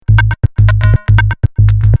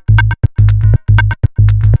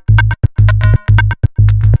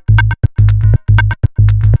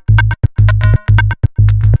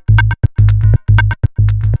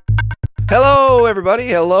everybody.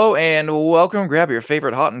 Hello and welcome. Grab your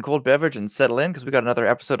favorite hot and cold beverage and settle in because we got another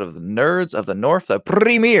episode of the Nerds of the North, the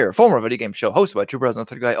premier former video game show hosted by two brothers and a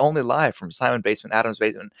third guy, only live from Simon Basement, Adam's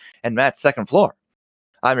Basement, and Matt's second floor.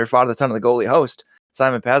 I'm your father, the son of the goalie host,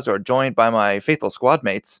 Simon Pazor, joined by my faithful squad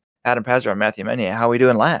mates, Adam Pazor and Matthew Menia. How we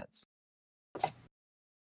doing, lads?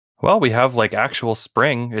 Well, we have like actual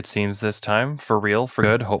spring, it seems this time, for real, for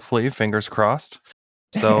good, hopefully, fingers crossed.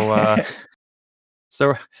 So,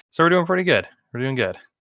 so we're doing pretty good. We're doing good.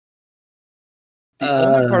 The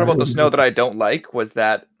only part about the snow that I don't like was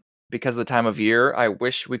that because of the time of year, I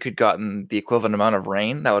wish we could gotten the equivalent amount of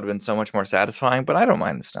rain. That would have been so much more satisfying, but I don't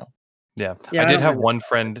mind the snow. Yeah, I did have one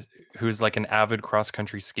friend who's like an avid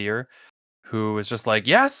cross-country skier who was just like,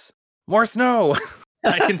 yes, more snow.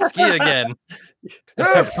 I can ski again.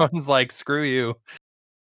 Yes! Everyone's like, screw you.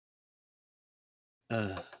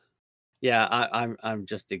 I'm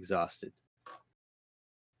just exhausted.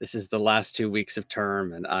 This is the last 2 weeks of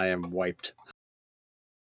term, and I am wiped.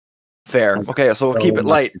 Fair. Okay, so we'll keep it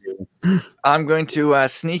light. I'm going to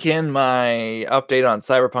sneak in my update on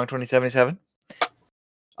Cyberpunk 2077.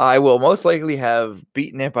 I will most likely have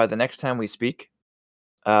beaten it by the next time we speak.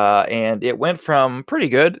 And it went from pretty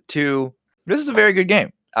good to this is a very good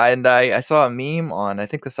game. And I saw a meme on, I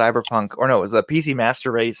think, the Cyberpunk, or no, it was the PC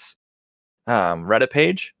Master Race Reddit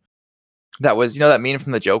page. That was, that meme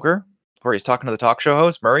from the Joker where he's talking to the talk show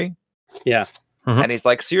host, Murray? Yeah. Mm-hmm. And he's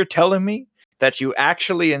like, so you're telling me that you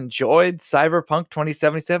actually enjoyed Cyberpunk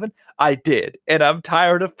 2077? I did. And I'm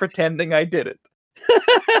tired of pretending I didn't.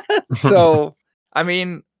 So, I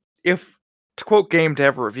mean, if, to quote Game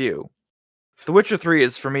Dev Review, The Witcher 3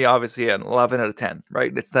 is, for me, obviously an 11 out of 10,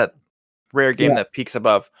 right? It's that rare game that peaks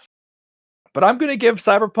above. But I'm going to give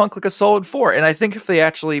Cyberpunk like a solid 4. And I think if they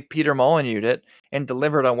actually Peter Molyneux'd it and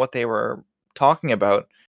delivered on what they were talking about,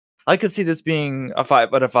 I could see this being a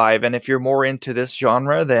 5 out of 5. And if you're more into this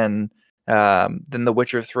genre than The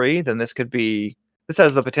Witcher 3, then this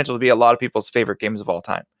has the potential to be a lot of people's favorite games of all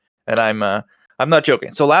time. And I'm not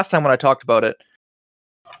joking. So last time when I talked about it,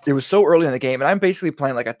 it was so early in the game, and I'm basically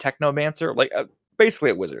playing like a technomancer, like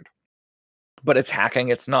basically a wizard. But it's hacking,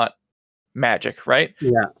 it's not magic, right?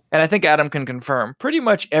 Yeah. And I think Adam can confirm pretty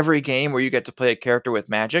much every game where you get to play a character with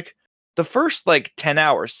magic, the first like 10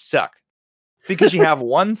 hours suck. Because you have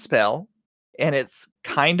one spell, and it's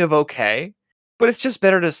kind of okay, but it's just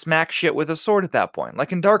better to smack shit with a sword at that point.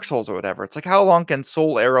 Like in Dark Souls or whatever. It's like, how long can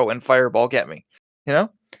Soul Arrow and Fireball get me? You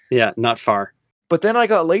know? Yeah, not far. But then I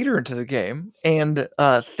got later into the game, and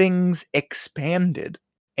things expanded.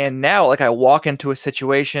 And now, like, I walk into a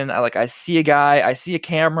situation, I see a guy, I see a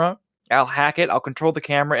camera, I'll hack it, I'll control the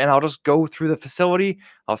camera, and I'll just go through the facility.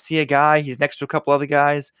 I'll see a guy, he's next to a couple other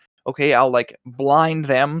guys. Okay, I'll like blind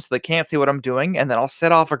them so they can't see what I'm doing, and then I'll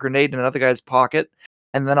set off a grenade in another guy's pocket,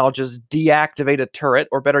 and then I'll just deactivate a turret,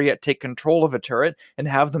 or better yet, take control of a turret and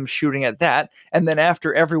have them shooting at that, and then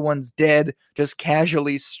after everyone's dead, just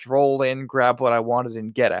casually stroll in, grab what I wanted,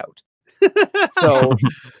 and get out. So,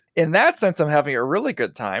 in that sense, I'm having a really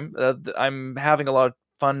good time. I'm having a lot of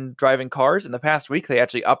fun driving cars. In the past week, they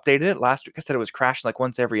actually updated it. Last week, I said it was crashing like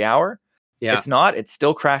once every hour. Yeah. It's not. It's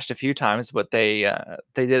still crashed a few times, but they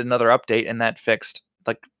did another update, and that fixed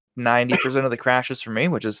like 90% of the crashes for me,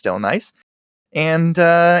 which is still nice. And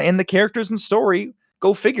in the characters and story,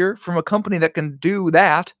 go figure, from a company that can do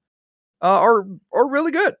that, are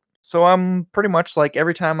really good. So I'm pretty much like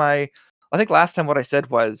every time I think last time what I said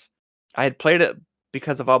was I had played it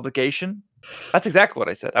because of obligation. That's exactly what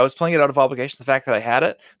I said. I was playing it out of obligation, the fact that I had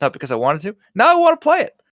it, not because I wanted to. Now I want to play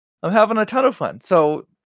it. I'm having a ton of fun. So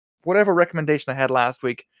whatever recommendation I had last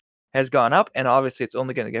week has gone up, and obviously it's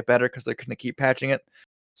only going to get better because they're going to keep patching it.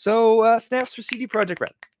 So snaps for CD Projekt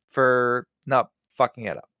Red for not fucking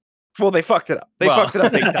it up. Well, they fucked it up. They fucked it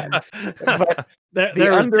up big time. But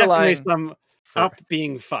there underlying some up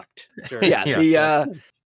being fucked. Sure. Yeah.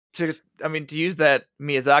 To use that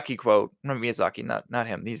Miyazaki quote, not Miyazaki, not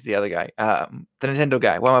him. He's the other guy. The Nintendo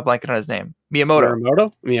guy. Why am I blanking on his name?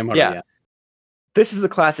 Miyamoto. Yeah. This is the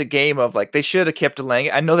classic game of like they should have kept delaying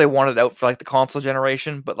it. I know they wanted it out for like the console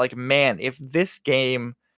generation, but like, man, if this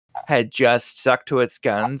game had just stuck to its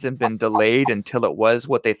guns and been delayed until it was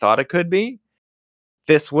what they thought it could be,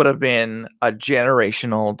 this would have been a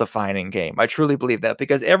generational defining game. I truly believe that,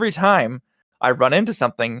 because every time I run into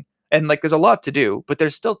something, and like there's a lot to do, but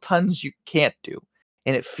there's still tons you can't do,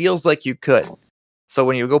 and it feels like you could. So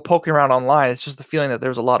when you go poking around online, it's just the feeling that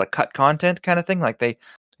there's a lot of cut content kind of thing. Like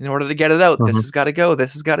in order to get it out, this has got to go,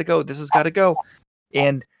 this has got to go, this has got to go.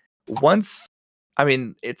 And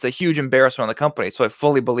it's a huge embarrassment on the company. So I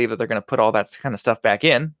fully believe that they're going to put all that kind of stuff back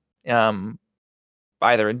in,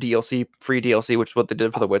 either in DLC, free DLC, which is what they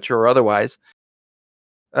did for The Witcher, or otherwise.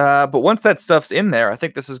 But once that stuff's in there, I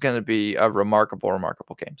think this is going to be a remarkable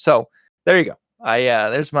game. So there you go.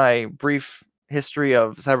 There's my brief history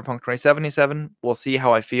of Cyberpunk 2077. We'll see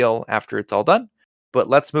how I feel after it's all done. But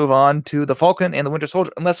let's move on to the Falcon and the Winter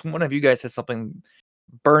Soldier, unless one of you guys has something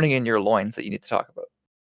burning in your loins that you need to talk about.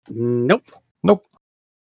 Nope.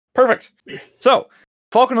 Perfect. So,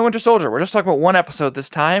 Falcon and the Winter Soldier. We're just talking about one episode this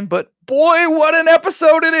time, but boy, what an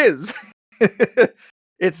episode it is!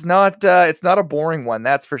 It's not a boring one,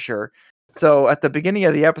 that's for sure. So, at the beginning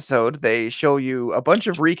of the episode, they show you a bunch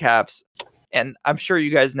of recaps, and I'm sure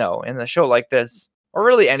you guys know, in a show like this, or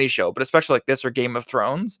really any show, but especially like this or Game of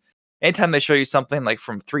Thrones, anytime they show you something like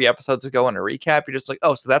from 3 episodes ago in a recap, you're just like,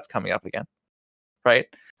 oh, so that's coming up again, right?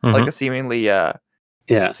 Mm-hmm. Like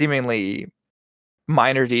a seemingly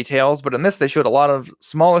minor details, but in this they showed a lot of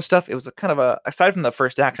smaller stuff. It was a kind of aside from the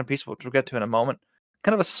first action piece, which we'll get to in a moment,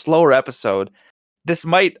 kind of a slower episode.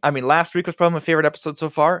 Last week was probably my favorite episode so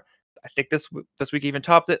far. I think this week even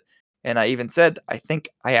topped it, and I even said I think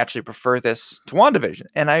I actually prefer this to WandaVision,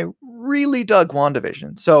 and I really dug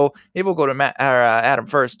WandaVision. So maybe we'll go to Adam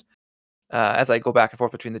first, as I go back and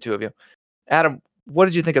forth between the two of you. Adam, what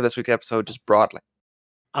did you think of this week's episode, just broadly?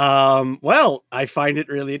 Well, I find it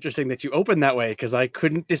really interesting that you opened that way because I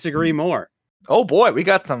couldn't disagree more. Oh boy, we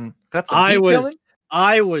got some.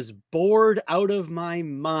 I was bored out of my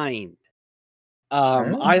mind.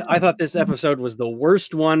 I thought this episode was the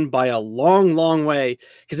worst one by a long, long way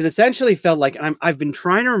because it essentially felt like I've been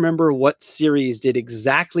trying to remember what series did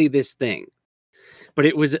exactly this thing, but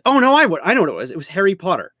it was I know what it was. It was Harry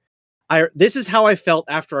Potter. This is how I felt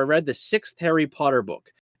after I read the 6th Harry Potter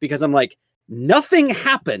book because I'm like, nothing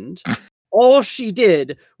happened. All she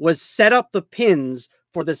did was set up the pins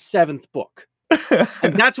for the 7th book.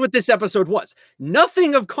 And that's what this episode was.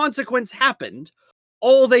 Nothing of consequence happened.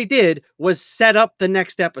 All they did was set up the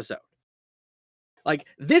next episode. Like,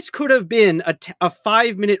 this could have been a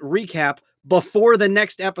 5-minute recap before the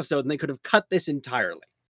next episode, and they could have cut this entirely.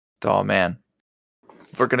 Oh, man.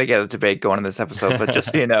 We're going to get a debate going in this episode, but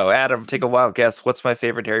just so you know, Adam, take a wild guess. What's my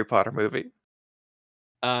favorite Harry Potter movie?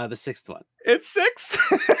 The 6th one. It's 6?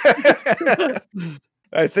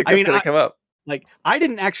 I think it's going to come up. Like, I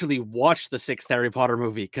didn't actually watch the 6th Harry Potter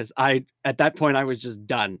movie because at that point I was just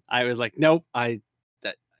done. I was like, nope,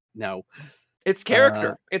 no. It's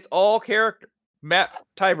character. It's all character. Matt,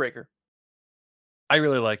 tiebreaker. I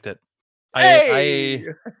really liked it. Hey!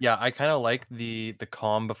 I kind of like the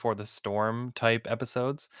calm before the storm type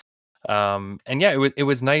episodes. And yeah, it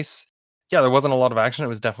was nice. Yeah, there wasn't a lot of action. It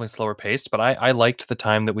was definitely slower paced, but I liked the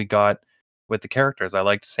time that we got with the characters. I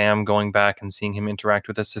liked Sam going back and seeing him interact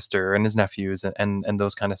with his sister and his nephews and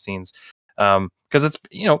those kind of scenes. Because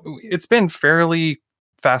it's been fairly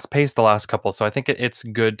fast paced the last couple, so I think it's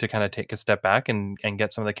good to kind of take a step back and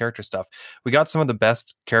get some of the character stuff. We got some of the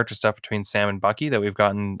best character stuff between Sam and Bucky that we've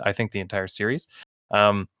gotten, I think, the entire series.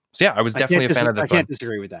 So yeah, I was definitely a fan of this. I can't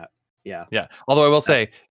disagree with that. Yeah. Although I will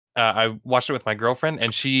say, I watched it with my girlfriend,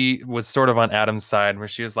 and she was sort of on Adam's side, where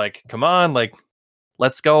she was like, "Come on, like,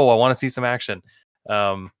 let's go. I want to see some action."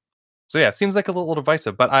 So yeah, it seems like a little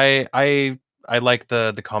divisive, but I like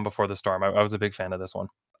the calm before the storm. I was a big fan of this one.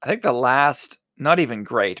 I think the last, not even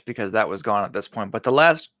great because that was gone at this point, but the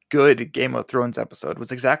last good Game of Thrones episode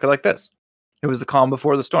was exactly like this. It was the calm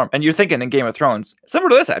before the storm. And you're thinking in Game of Thrones, similar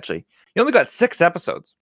to this actually, you only got 6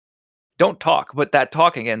 episodes. Don't talk, but that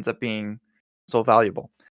talking ends up being so valuable.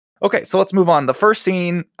 Okay, so let's move on. The first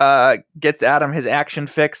scene gets Adam his action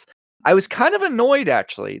fix. I was kind of annoyed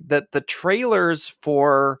actually that the trailers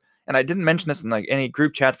for, and I didn't mention this in like any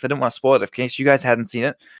group chats, so I didn't want to spoil it in case you guys hadn't seen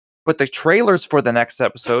it, but the trailers for the next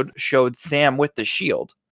episode showed Sam with the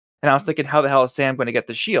shield. And I was thinking, how the hell is Sam going to get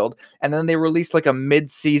the shield? And then they released like a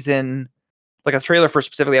mid-season, like a trailer for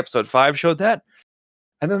specifically episode 5 showed that.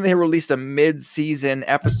 And then they released a mid-season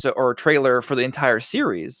episode or trailer for the entire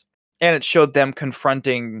series. And it showed them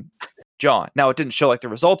confronting John. Now, it didn't show like the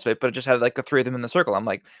results of it, but it just had like the 3 of them in the circle. I'm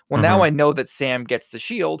like, well, now I know that Sam gets the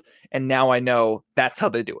shield, and now I know that's how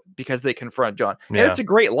they do it, because they confront John. Yeah. And it's a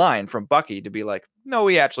great line from Bucky to be like, no,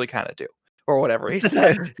 we actually kind of do. Or whatever he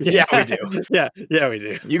says. Yeah, we do. Yeah, we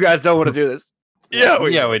do. You guys don't want to do this. Yeah,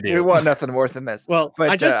 we do. We want nothing more than this. Well,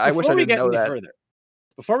 but I wish I didn't know that.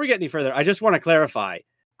 Before we get any further, I just want to clarify.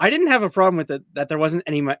 I didn't have a problem with it that there wasn't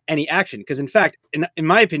any action, because in fact, in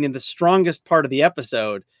my opinion, the strongest part of the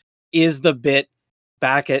episode is the bit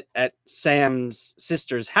back at Sam's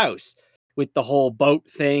sister's house with the whole boat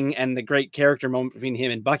thing and the great character moment between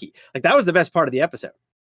him and Bucky. Like, that was the best part of the episode.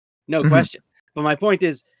 No question. But my point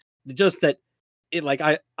is just that it, like,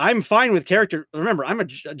 I'm fine with character. Remember, I'm a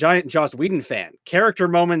giant Joss Whedon fan. Character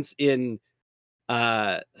moments in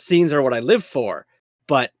scenes are what I live for.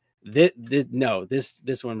 but this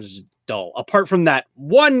one was just dull. Apart from that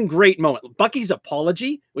one great moment, Bucky's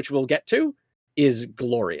apology, which we'll get to, is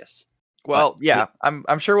glorious. Well, yeah,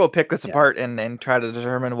 I'm sure we'll pick this apart and try to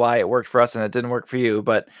determine why it worked for us and it didn't work for you.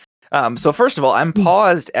 But so first of all, I'm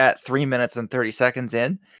paused at 3 minutes and 30 seconds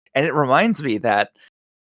in, and it reminds me that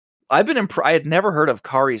I had never heard of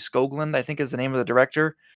Kari Skogland, I think is the name of the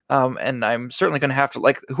director. And I'm certainly going to have to,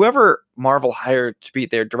 like, whoever Marvel hired to be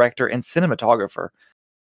their director and cinematographer.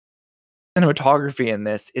 Cinematography in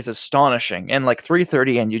this is astonishing. And like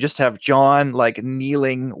 3:30, and you just have John like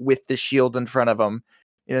kneeling with the shield in front of him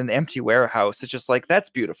in an empty warehouse. It's just like, that's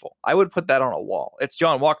beautiful. I would put that on a wall. It's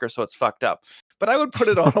John Walker, so it's fucked up, but I would put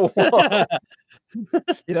it on a wall.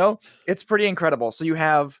 It's pretty incredible. So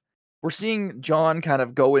we're seeing John kind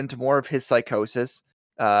of go into more of his psychosis.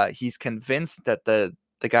 He's convinced that the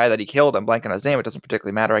guy that he killed, I'm blanking on his name, it doesn't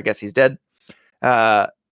particularly matter, I guess he's dead.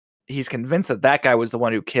 He's convinced that guy was the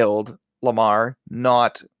one who killed Lamar,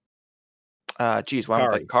 not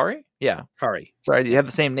Kari? Yeah. Kari. Sorry, you have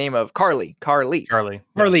the same name of Carly. Sorry,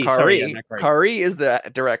 Kari is the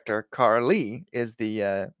director. Carly is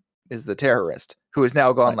the terrorist who is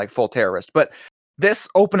now gone like full terrorist. But this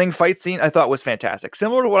opening fight scene I thought was fantastic.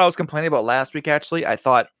 Similar to what I was complaining about last week, actually. I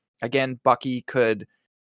thought, again, Bucky could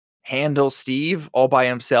handle Steve all by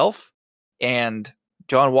himself, and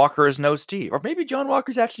John Walker is no Steve. Or maybe John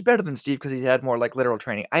Walker's actually better than Steve because he's had more like literal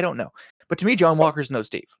training. I don't know. But to me, John Walker's no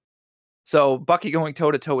Steve. So Bucky going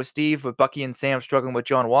toe-to-toe with Steve, with Bucky and Sam struggling with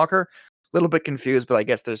John Walker. A little bit confused, but I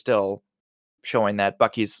guess they're still showing that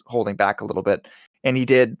Bucky's holding back a little bit. And he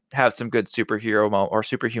did have some good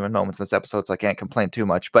superhuman moments in this episode, so I can't complain too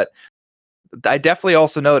much. But I definitely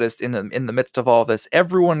also noticed in the midst of all of this,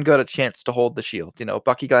 everyone got a chance to hold the shield.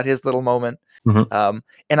 Bucky got his little moment. Mm-hmm.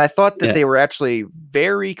 And I thought that they were actually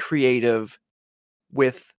very creative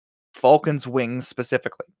with Falcon's wings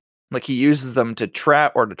specifically. Like, he uses them to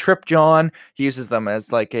trap or to trip John. He uses them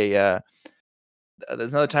as like a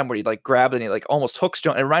there's another time where he like grabs and he like almost hooks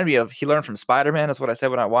John. It reminded me of, he learned from Spider-Man, is what I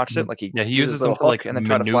said when I watched it. Like he uses them to like and then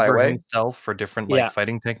try to fly maneuver away himself for different like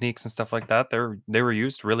fighting techniques and stuff like that. They were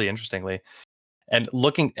used really interestingly. And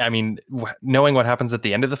knowing what happens at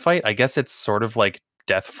the end of the fight, I guess it's sort of like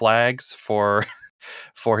death flags for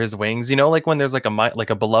his wings. Like when there's like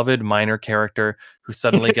a beloved minor character who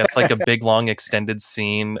suddenly gets like a big long extended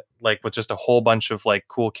scene, like with just a whole bunch of like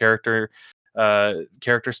cool character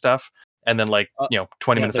stuff, and then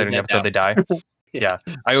 20 minutes later in the episode they die.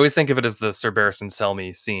 I always think of it as the Sir Barristan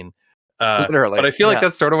Selmy scene. Literally. But I feel like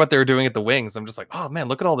that's sort of what they were doing at the wings. I'm just like, oh man,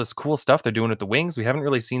 look at all this cool stuff they're doing at the wings. We haven't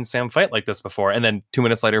really seen Sam fight like this before. And then 2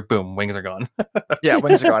 minutes later, boom, wings are gone. Yeah,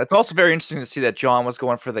 wings are gone. It's also very interesting to see that John was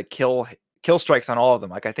going for the kill strikes on all of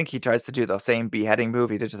them. Like, I think he tries to do the same beheading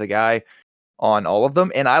move he did to the guy on all of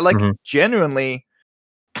them. And I genuinely,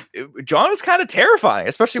 John is kind of terrifying,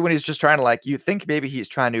 especially when he's just trying to you think maybe he's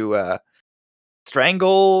trying to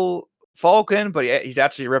strangle Falcon, but he's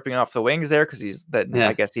actually ripping off the wings there because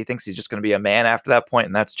I guess he thinks he's just going to be a man after that point,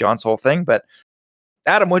 and that's John's whole thing. But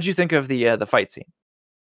Adam, what'd you think of the fight scene?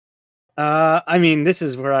 This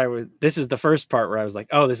is the first part where I was like,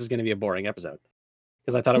 oh, this is going to be a boring episode,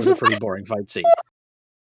 because I thought it was a pretty boring fight scene.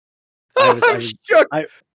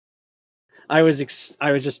 I was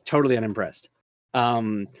just totally unimpressed.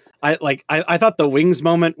 I thought the wings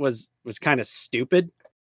moment was kind of stupid,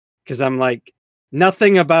 because I'm like,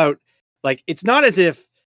 nothing about, like, it's not as if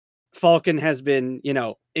Falcon has been,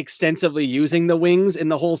 extensively using the wings in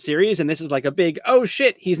the whole series, and this is like a big, oh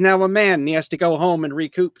shit, he's now a man and he has to go home and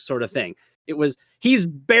recoup sort of thing. He's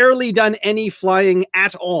barely done any flying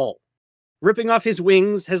at all. Ripping off his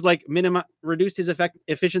wings has reduced his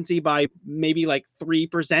efficiency by maybe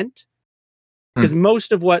 3%. Because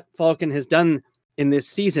most of what Falcon has done in this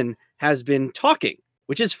season has been talking,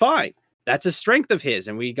 which is fine. That's a strength of his,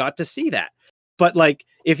 and we got to see that. But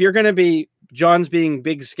if you're going to be John's being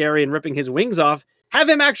big, scary, and ripping his wings off, have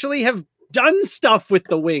him actually have done stuff with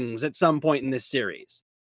the wings at some point in this series.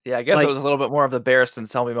 Yeah, I guess it was a little bit more of the Barristan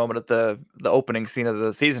Selmy moment at the opening scene of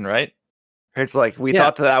the season, right? It's like we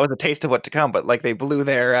thought that was a taste of what to come, but they blew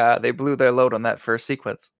their load on that first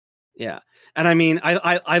sequence. Yeah, and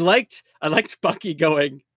I liked Bucky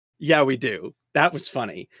going, yeah, we do. That was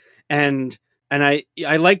funny, and I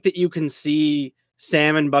like that you can see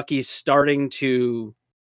Sam and Bucky starting to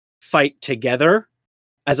fight together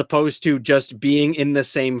as opposed to just being in the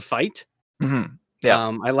same fight. Mm-hmm.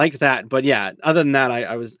 Yeah. I liked that, but yeah, other than that,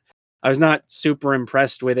 I was not super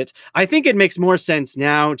impressed with it. I think it makes more sense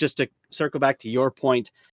now, just to circle back to your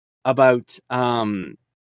point about John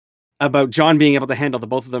being able to handle the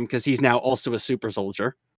both of them, because he's now also a super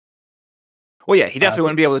soldier. Well, yeah, he definitely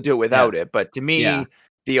wouldn't be able to do it without it. But to me, Yeah.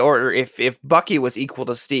 the order, if Bucky was equal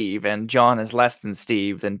to Steve and John is less than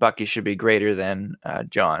Steve, then Bucky should be greater than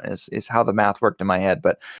John. Is how the math worked in my head.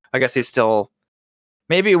 But I guess he's still.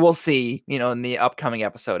 Maybe we'll see, in the upcoming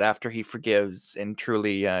episode after he forgives and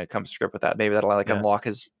truly comes to grip with that. Maybe that'll unlock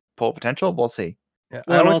his full potential. We'll see. Yeah,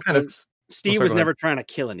 Well, I always also, kind of. Steve was never trying to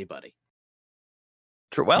kill anybody.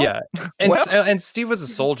 True. Well, yeah, and Steve was a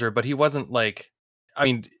soldier, but he wasn't like. I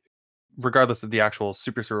mean, regardless of the actual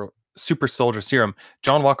super soldier serum,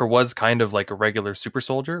 John Walker was kind of like a regular super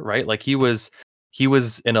soldier, right? Like he was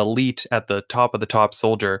an elite at the top of the top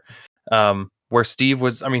soldier. Where Steve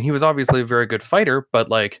was, I mean, he was obviously a very good fighter, but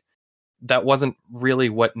like that wasn't really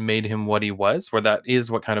what made him what he was, where that is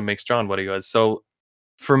what kind of makes John what he was. So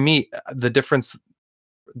for me, the difference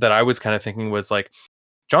that I was kind of thinking was like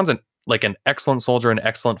John's an excellent soldier, an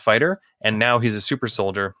excellent fighter, and now he's a super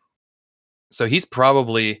soldier. So he's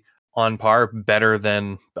probably on par, better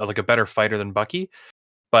than like a better fighter than Bucky.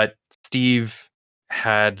 But Steve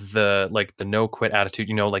had the no quit attitude,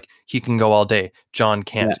 like he can go all day. John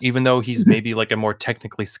can't, even though he's maybe like a more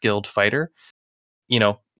technically skilled fighter.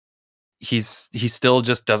 He still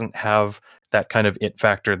just doesn't have that kind of it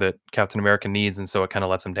factor that Captain America needs, and so it kind of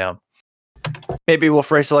lets him down. Maybe we'll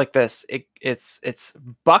phrase it like this: it's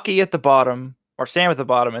Bucky at the bottom, or Sam at the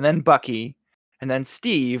bottom, and then Bucky, and then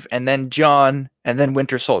Steve, and then John, and then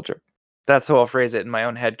Winter Soldier. That's how I'll phrase it in my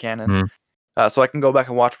own headcanon. Mm. So I can go back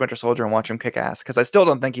and watch Winter Soldier and watch him kick ass, because I still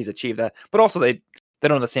don't think he's achieved that. But also they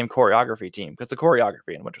don't have the same choreography team, because the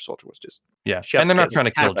choreography in Winter Soldier was just and they're not trying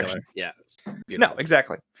to kill John. Yeah, no,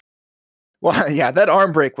 exactly. Well, yeah, that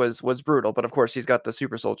arm break was brutal, but of course he's got the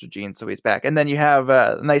super soldier gene, so he's back. And then you have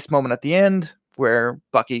a nice moment at the end where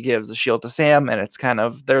Bucky gives the shield to Sam, and it's kind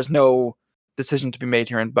of, there's no decision to be made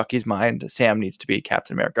here in Bucky's mind. Sam needs to be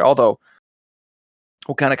Captain America, although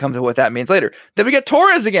we'll kind of come to what that means later. Then we get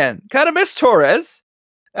Torres again. Kind of miss Torres.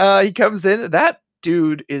 He comes in. That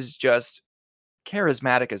dude is just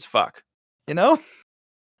charismatic as fuck, like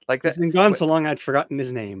that. He's been gone so long I'd forgotten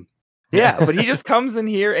his name. Yeah, but he just comes in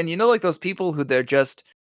here, and like those people who they just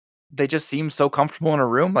seem so comfortable in a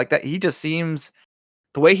room like that. He just seems,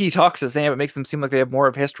 the way he talks to Sam, it makes them seem like they have more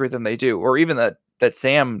of history than they do, or even that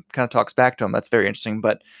Sam kind of talks back to him. That's very interesting.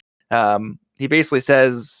 But he basically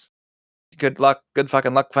says, "Good luck, good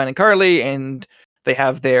fucking luck finding Carly," and they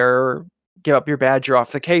have their "give up your badge, you're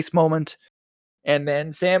off the case" moment. And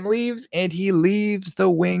then Sam leaves, and he leaves the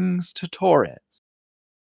wings to Torres.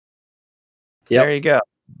 Yep. There you go.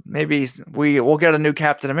 Maybe we'll get a new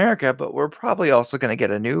Captain America, but we're probably also going to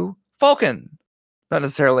get a new Falcon. Not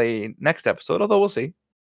necessarily next episode, although we'll see.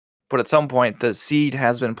 But at some point, the seed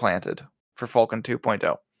has been planted for Falcon 2.0. Do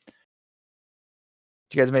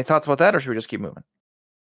you guys have any thoughts about that, or should we just keep moving?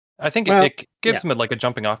 I think it gives him a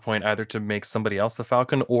jumping off point, either to make somebody else the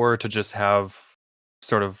Falcon, or to just have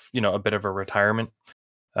sort of, a bit of a retirement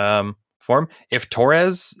form. If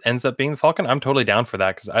Torres ends up being the Falcon, I'm totally down for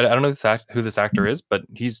that, because I don't know who this actor is, but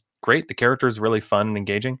he's great. The character is really fun and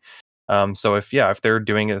engaging. So if they're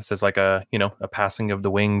doing this as like a passing of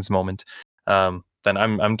the wings moment, then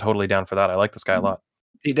I'm totally down for that. I like this guy a lot.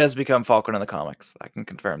 He does become Falcon in the comics. I can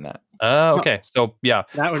confirm that. Okay. So yeah,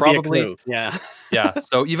 that would probably be a clue. Yeah. Yeah.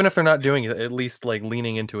 So even if they're not doing it, at least like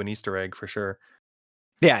leaning into an Easter egg for sure.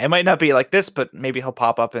 Yeah, it might not be like this, but maybe he'll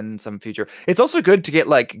pop up in some future. It's also good to get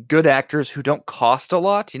like good actors who don't cost a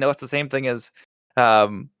lot. It's the same thing as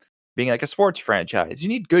being like a sports franchise. You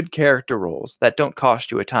need good character roles that don't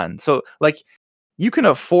cost you a ton. So like you can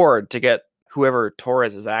afford to get whoever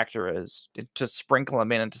Torres' actor is to sprinkle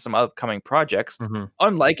him into some upcoming projects,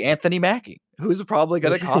 unlike Anthony Mackie, who's probably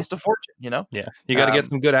going to cost a fortune, Yeah, you got to get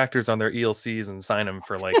some good actors on their ELCs and sign them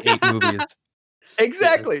for like 8 movies.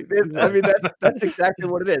 Exactly. I mean, that's exactly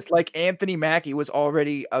what it is. Like Anthony Mackie was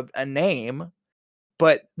already a name,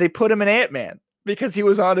 but they put him in Ant-Man because he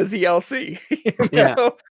was on his ELC.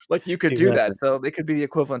 Like you could do that. So they could be the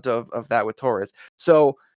equivalent of that with Torres.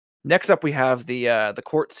 So next up we have the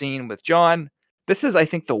court scene with John. This is, I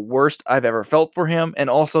think, the worst I've ever felt for him, and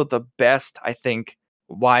also the best I think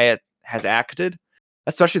Wyatt has acted.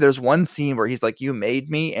 Especially there's one scene where he's like, "You made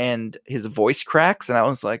me," and his voice cracks, and I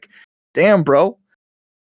was like, damn, bro.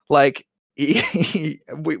 Like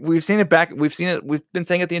we've seen it back. We've been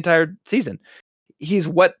saying it the entire season. He's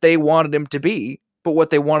what they wanted him to be, but what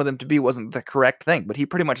they wanted him to be wasn't the correct thing. But he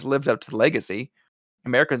pretty much lived up to the legacy.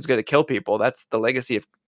 America's going to kill people. That's the legacy of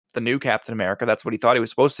the new Captain America. That's what he thought he was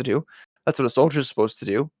supposed to do. That's what a soldier's supposed to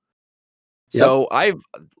do. So I've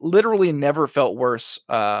literally never felt worse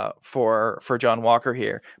for John Walker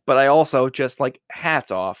here. But I also just like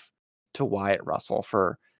hats off to Wyatt Russell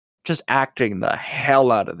for just acting the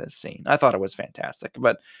hell out of this scene. I thought it was fantastic.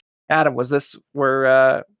 But Adam, was this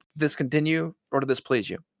where this continue, or did this please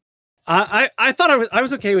you? I thought I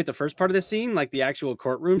was okay with the first part of the scene, like the actual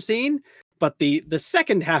courtroom scene, but the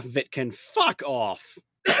second half of it can fuck off.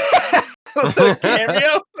 The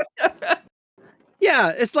cameo. Yeah,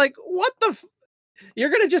 it's like, what the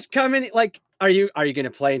you're gonna just come in, like, are you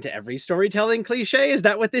gonna play into every storytelling cliche? Is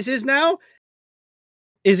that what this is now?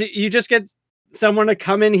 Is it you just get someone to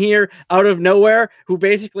come in here out of nowhere who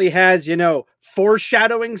basically has,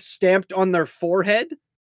 foreshadowing stamped on their forehead?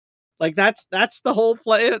 Like that's the whole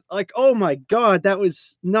play. Like, oh my god, that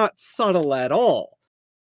was not subtle at all.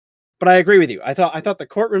 But I agree with you. I thought the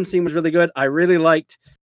courtroom scene was really good. I really liked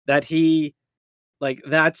that he, like,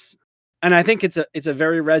 and I think it's a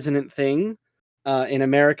very resonant thing in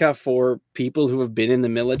America for people who have been in the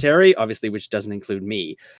military, obviously, which doesn't include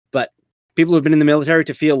me, but people who've been in the military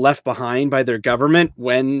to feel left behind by their government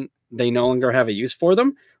when they no longer have a use for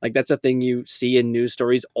them. Like, that's a thing you see in news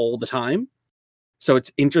stories all the time. So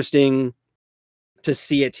it's interesting to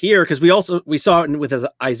see it here, because we saw it with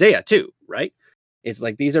Isaiah too, right? It's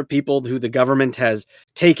like, these are people who the government has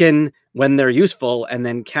taken when they're useful and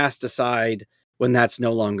then cast aside when that's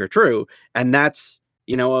no longer true. And that's,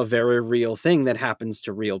 a very real thing that happens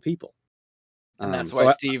to real people. And that's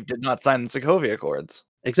why Steve did not sign the Sokovia Accords.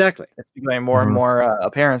 Exactly. It's becoming more and more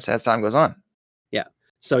apparent as time goes on. Yeah.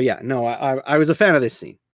 So yeah, no, I was a fan of this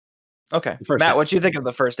scene. Okay. Matt, what do you think of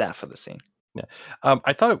the first half of the scene? Yeah.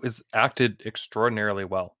 I thought it was acted extraordinarily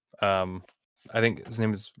well. I think his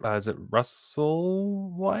name is it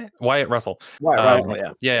Russell Wyatt Russell. Wyatt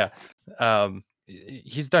Russell, yeah.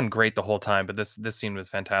 He's done great the whole time, but this scene was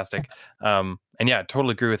fantastic. And yeah, I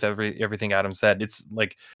totally agree with everything Adam said. It's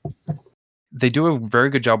like they do a very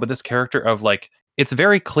good job with this character of, like, it's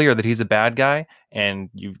very clear that he's a bad guy and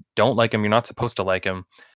you don't like him, you're not supposed to like him,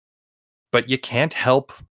 but you can't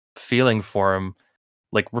help feeling for him.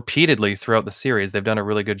 Like, repeatedly throughout the series, they've done a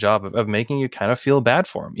really good job of making you kind of feel bad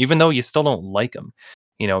for him, even though you still don't like him.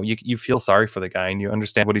 You feel sorry for the guy and you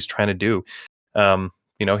understand what he's trying to do.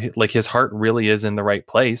 Like, his heart really is in the right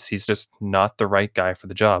place. He's just not the right guy for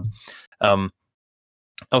the job. I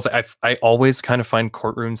always kind of find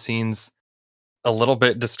courtroom scenes a little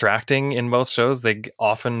bit distracting in most shows. They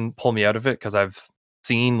often pull me out of it because I've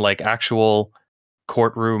seen, like, actual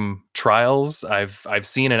courtroom trials. I've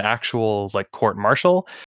seen an actual, like, court martial,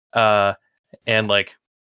 and, like,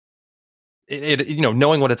 it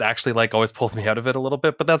knowing what it's actually like always pulls me out of it a little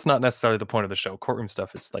bit, but that's not necessarily the point of the show. Courtroom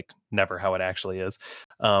stuff is, like, never how it actually is.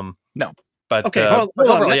 No, but okay, hold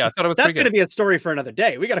overall, on. yeah, I thought it was that's pretty good. Going to be a story for another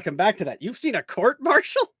day. We got to come back to that. You've seen a court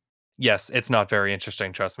martial? Yes, it's not very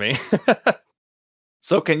interesting, trust me.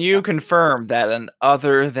 So can you confirm that an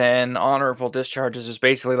other than honorable discharges is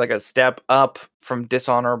basically like a step up from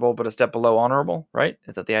dishonorable, but a step below honorable, right?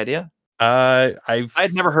 Is that the idea?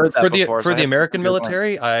 I'd never heard that before. For the American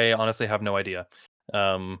military, I honestly have no idea.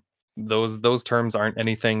 Those terms aren't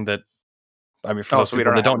anything that, I mean, for those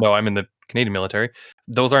people that don't know, I'm in the Canadian military.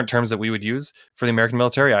 Those aren't terms that we would use for the American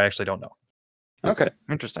military. I actually don't know. Okay,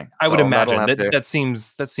 interesting. I would imagine that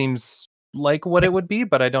seems like what it would be,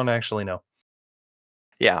 but I don't actually know.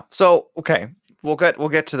 Yeah. So okay, we'll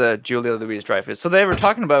get to the Julia Louis-Dreyfus. So they were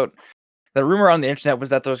talking about, the rumor on the internet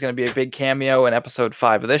was that there was going to be a big cameo in episode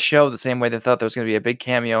 5 of this show, the same way they thought there was going to be a big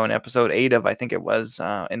cameo in episode 8 of, I think it was,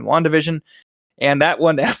 in WandaVision, and that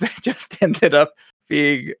one just ended up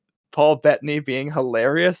being Paul Bettany being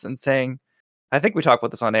hilarious and saying, I think we talked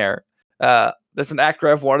about this on air, there's an actor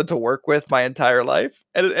I've wanted to work with my entire life,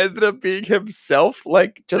 and it ended up being himself,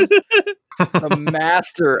 like, just the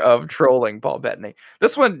master of trolling Paul Bettany.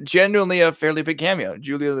 This one, genuinely a fairly big cameo.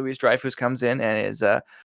 Julia Louis-Dreyfus comes in and is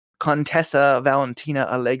Contessa Valentina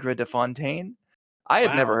Allegra de Fontaine. I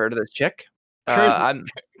had never heard of this chick. I'm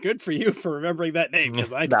good for you for remembering that name,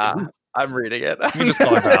 because I didn't. I'm reading it. You just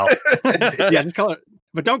call her Val. Yeah, just call her,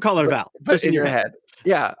 but don't call her Val. Just in your head.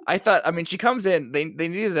 Yeah, I thought, I mean, she comes in, they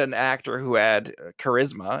needed an actor who had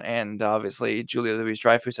charisma, and obviously Julia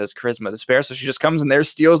Louis-Dreyfus has charisma to spare, so she just comes in there,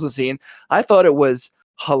 steals the scene. I thought it was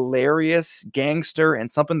hilarious, gangster, and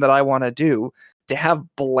something that I want to do, to have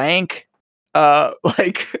blank,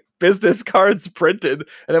 like, business cards printed,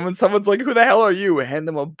 and then when someone's like, who the hell are you? Hand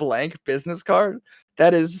them a blank business card.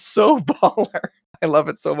 That is so baller. I love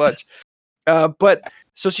it so much. But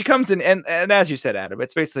so she comes in, and as you said, Adam,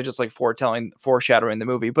 it's basically just like foreshadowing the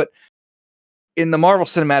movie. But in the Marvel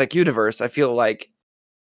Cinematic Universe, I feel like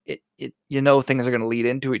it things are going to lead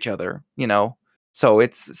into each other, So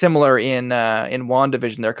it's similar in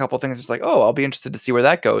WandaVision. There are a couple of things that's like, oh, I'll be interested to see where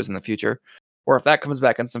that goes in the future, or if that comes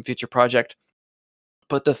back in some future project.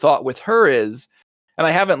 But the thought with her is, And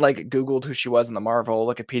I haven't like Googled who she was in the Marvel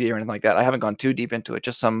Wikipedia or anything like that. I haven't gone too deep into it,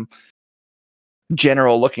 just some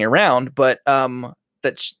general looking around. But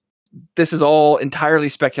this is all entirely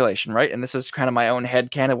speculation, right? And this is kind of my own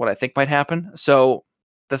headcanon of what I think might happen. So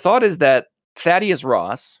the thought is that Thaddeus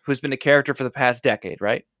Ross, who's been a character for the past decade,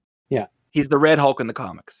 right? Yeah. He's the Red Hulk in the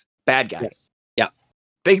comics. Bad guy. Yes. Yeah.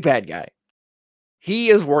 Big bad guy. He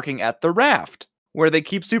is working at the Raft, where they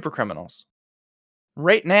keep super criminals.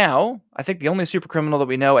 Right now, I think the only super criminal that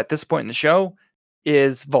we know at this point in the show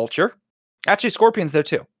is Vulture. Actually, Scorpion's there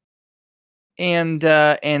too. And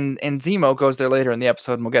Zemo goes there later in the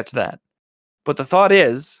episode, and we'll get to that. But the thought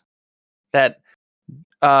is that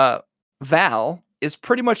Val is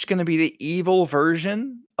pretty much going to be the evil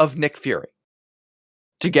version of Nick Fury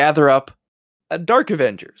to gather up a Dark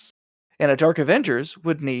Avengers. And a Dark Avengers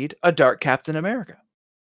would need a Dark Captain America.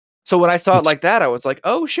 So when I saw it like that, I was like,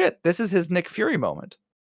 oh shit, this is his Nick Fury moment.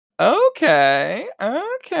 Okay.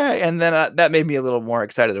 And then that made me a little more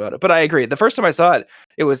excited about it. But I agree. The first time I saw it,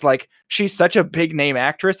 it was like, she's such a big name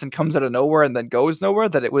actress and comes out of nowhere and then goes nowhere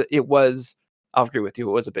that it was, I'll agree with you,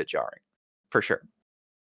 it was a bit jarring. For sure.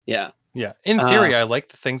 Yeah. Yeah. In theory, I like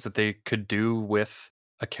the things that they could do with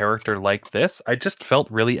a character like this. I just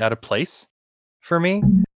felt really out of place for me.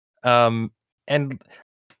 And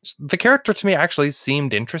the character to me actually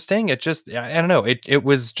seemed interesting. It just, I don't know, it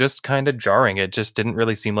was just kind of jarring. It just didn't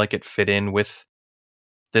really seem like it fit in with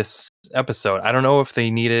this episode. I don't know if they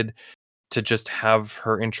needed to just have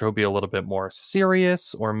her intro be a little bit more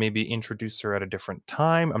serious, or maybe introduce her at a different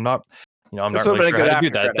time. I'm not really sure how to do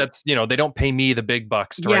that. That's, they don't pay me the big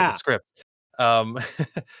bucks to write the scripts.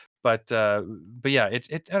 But yeah,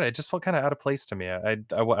 it just felt kind of out of place to me. I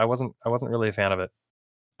wasn't really a fan of it.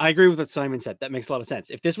 I agree with what Simon said. That makes a lot of sense.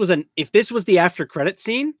 If this was the after credit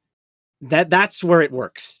scene, that's where it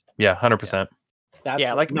works. Yeah, 100%.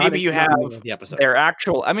 Yeah, like maybe you have the episode. Their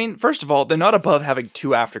actual. I mean, first of all, they're not above having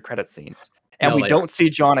 2 after credit scenes, and we don't see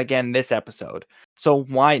John again this episode. So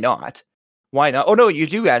why not? Why not? Oh no, you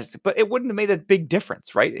do, guys, but it wouldn't have made a big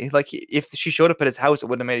difference, right? Like if she showed up at his house, it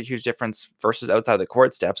wouldn't have made a huge difference versus outside the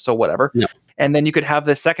court steps. So whatever. No. And then you could have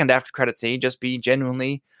the second after credit scene just be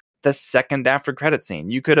genuinely the second after credit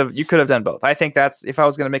scene. You could have done both. I think that's, if I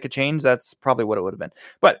was going to make a change, that's probably what it would have been.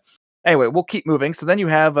 But anyway, we'll keep moving. So then you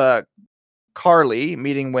have Carly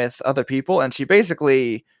meeting with other people, and she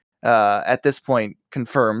basically at this point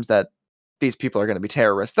confirms that these people are going to be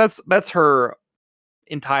terrorists. That's her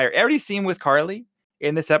entire every scene with Carly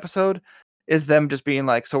in this episode is them just being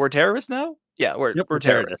like, so we're terrorists now? Yeah, we're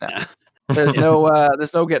terrorists now. There's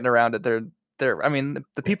no getting around it. I mean,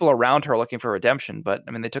 the people around her are looking for redemption, but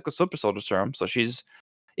I mean, they took the super soldier serum. So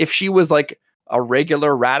if she was like a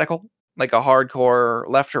regular radical, like a hardcore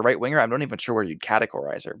left or right winger, I'm not even sure where you'd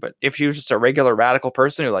categorize her. But if she was just a regular radical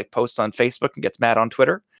person who like posts on Facebook and gets mad on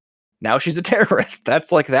Twitter, now she's a terrorist.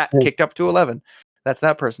 That's like that kicked up to 11. That's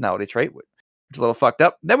that personality trait, which is a little fucked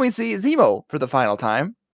up. Then we see Zemo for the final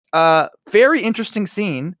time. Very interesting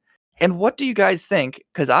scene. And what do you guys think?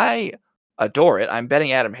 Because I adore it. I'm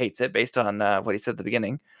betting Adam hates it based on what he said at the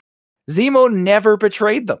beginning. Zemo never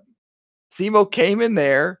betrayed them. Zemo came in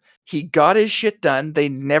there. He got his shit done. They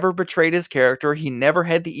never betrayed his character. He never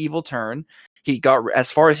had the evil turn. He got,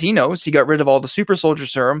 as far as he knows, he got rid of all the super soldier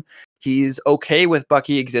serum. He's okay with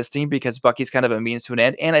Bucky existing because Bucky's kind of a means to an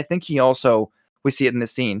end. And I think he also, we see it in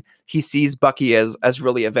this scene, he sees Bucky as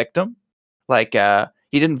really a victim. Like,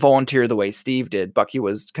 he didn't volunteer the way Steve did. Bucky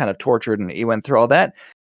was kind of tortured and he went through all that.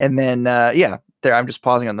 And then, I'm just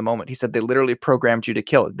pausing on the moment. He said they literally programmed you to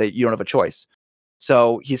kill. That you don't have a choice.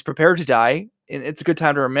 So he's prepared to die. And it's a good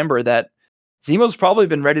time to remember that Zemo's probably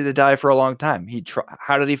been ready to die for a long time.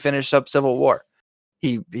 How did he finish up Civil War?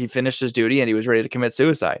 He finished his duty and he was ready to commit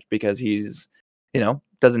suicide because he's,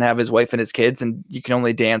 doesn't have his wife and his kids, and you can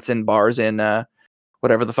only dance in bars in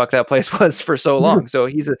whatever the fuck that place was for so long. So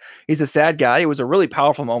he's a sad guy. It was a really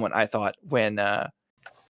powerful moment, I thought, when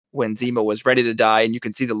Zemo was ready to die, and you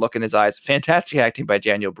can see the look in his eyes. Fantastic acting by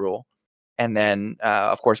Daniel Bruhl. And then,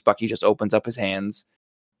 of course, Bucky just opens up his hands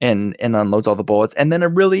and unloads all the bullets. And then a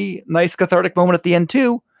really nice cathartic moment at the end,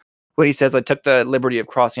 too, when he says, I took the liberty of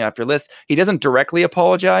crossing off your list. He doesn't directly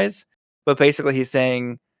apologize, but basically he's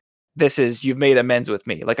saying, you've made amends with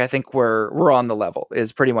me. Like, I think we're on the level,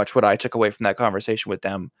 is pretty much what I took away from that conversation with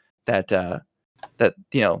them, that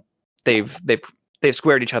they've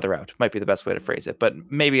squared each other out, might be the best way to phrase it. But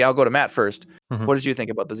maybe I'll go to Matt first. Mm-hmm. What did you think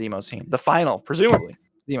about the Zemo scene? The final, presumably,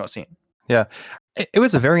 Zemo scene. Yeah, it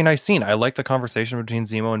was a very nice scene. I liked the conversation between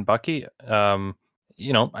Zemo and Bucky.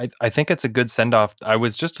 I think it's a good send-off. I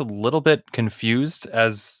was just a little bit confused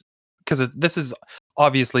because this is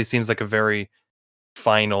obviously seems like a very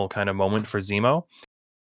final kind of moment for Zemo.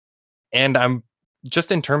 And I'm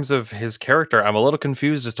just in terms of his character, I'm a little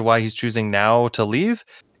confused as to why he's choosing now to leave,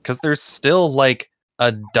 because there's still like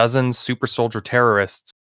a dozen super soldier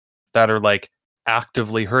terrorists that are like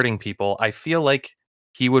actively hurting people. I feel like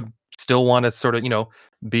he would still want to sort of,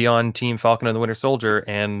 be on Team Falcon and the Winter Soldier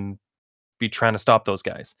and be trying to stop those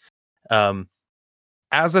guys.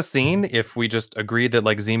 As a scene, if we just agree that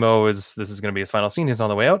like Zemo this is going to be his final scene, he's on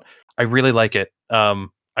the way out, I really like it.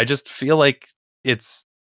 I just feel like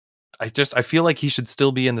I feel like he should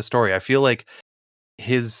still be in the story. I feel like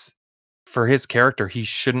for his character, he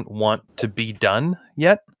shouldn't want to be done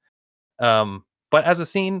yet. But as a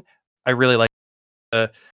scene, I really like.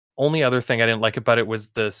 The only other thing I didn't like about it was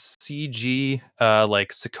the CG,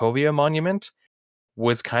 like Sokovia monument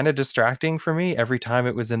was kind of distracting for me every time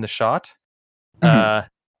it was in the shot.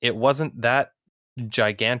 It wasn't that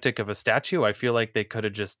gigantic of a statue. I feel like they could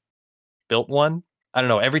have just built one. I don't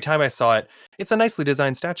know. Every time I saw it, it's a nicely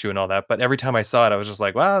designed statue and all that, but every time I saw it, I was just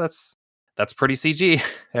like, wow, that's pretty CG.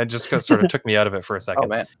 And it just sort of took me out of it for a second. Oh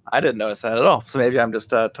man, I didn't notice that at all. So maybe I'm just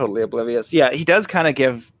totally oblivious. Yeah, he does kind of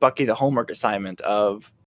give Bucky the homework assignment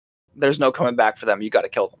of there's no coming back for them. You got to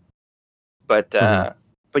kill them.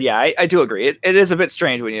 But yeah, I do agree. It is a bit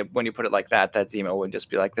strange when you put it like that. That Zemo would just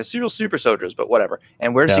be like the super soldiers, but whatever.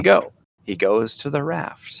 And where does he go? He goes to the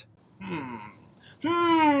raft.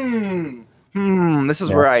 This is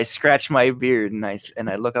where I scratch my beard and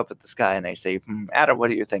I look up at the sky and I say, Adam, what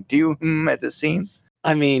do you think? Do you at this scene?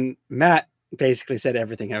 I mean, Matt basically said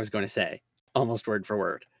everything I was going to say, almost word for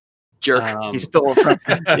word. Jerk. He stole from.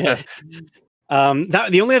 Yeah.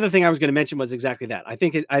 The only other thing I was going to mention was exactly that. I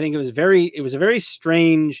think it was a very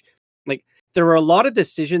strange. Like there were a lot of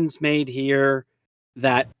decisions made here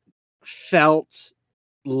that felt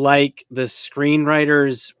like the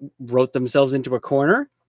screenwriters wrote themselves into a corner.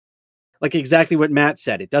 Like exactly what Matt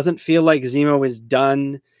said. It doesn't feel like Zemo is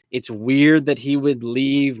done. It's weird that he would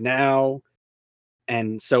leave now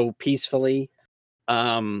and so peacefully.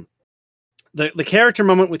 The character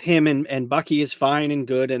moment with him and Bucky is fine and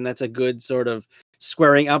good, and that's a good sort of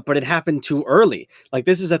squaring up, but it happened too early. Like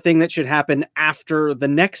this is a thing that should happen after the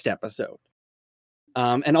next episode.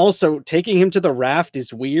 And also taking him to the raft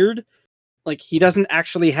is weird. Like he doesn't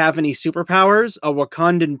actually have any superpowers. A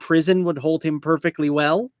Wakandan prison would hold him perfectly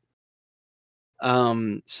well.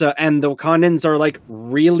 And the Wakandans are like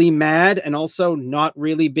really mad and also not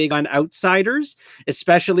really big on outsiders,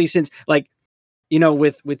 especially since like,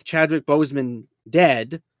 with Chadwick Boseman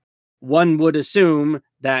dead, one would assume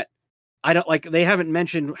that they haven't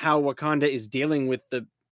mentioned how Wakanda is dealing with the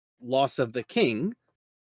loss of the king.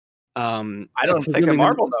 I don't think that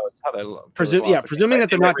Marvel knows how they presuming that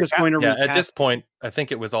they're not just going to recast. At this point, I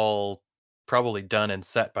think it was all probably done and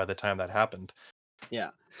set by the time that happened. Yeah.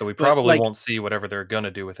 So we probably won't see whatever they're going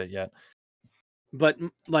to do with it yet. But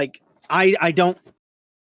like, I don't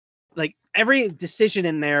like every decision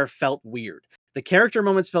in there felt weird. The character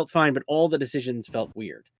moments felt fine, but all the decisions felt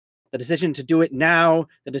weird. The decision to do it now,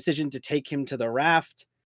 the decision to take him to the raft,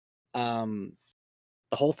 the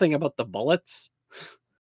whole thing about the bullets.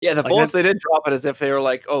 Yeah, the bullets, they did drop it as if they were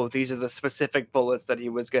like, oh, these are the specific bullets that he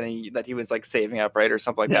was like saving up, right? Or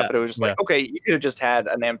something like that. But it was just like, okay, you could have just had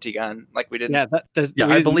an empty gun. Like we didn't.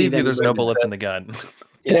 I believe you, there's no bullets in the gun.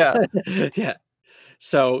 Yeah. Yeah.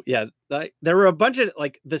 So yeah, there were a bunch of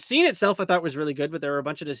like the scene itself I thought was really good, but there were a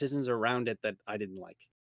bunch of decisions around it that I didn't like.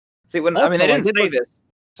 See, they didn't say this.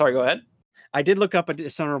 Sorry, go ahead. I did look up a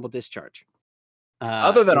dishonorable discharge.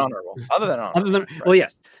 Other than honorable. Well,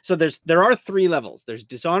 yes. So there are 3 levels. There's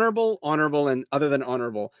dishonorable, honorable, and other than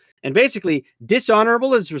honorable. And basically,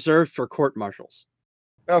 dishonorable is reserved for court martials.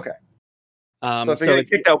 Okay. So if you're getting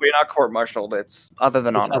kicked out, but you're not court-martialed, it's other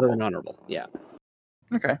than honorable. Other than honorable, yeah.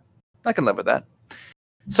 Okay, I can live with that.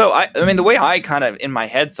 So I mean, the way I kind of in my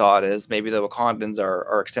head saw it is maybe the Wakandans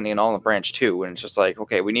are extending an olive branch too, and it's just like,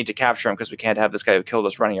 okay, we need to capture him because we can't have this guy who killed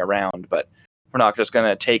us running around, but we're not just going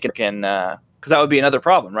to take it and because that would be another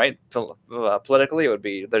problem, right? Politically, it would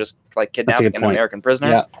be they're just like kidnapping an American prisoner.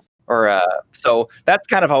 Yeah. Or so that's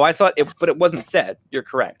kind of how I saw it, but it wasn't said. You're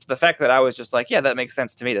correct. The fact that I was just like, yeah, that makes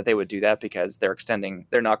sense to me that they would do that because they're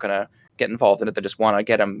not going to get involved in it. They just want to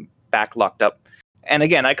get him back locked up. And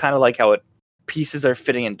again, I kind of like how pieces are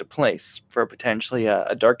fitting into place for potentially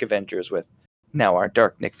a Dark Avengers with now our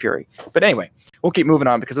Dark Nick Fury. But anyway, we'll keep moving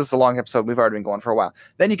on because this is a long episode. We've already been going for a while.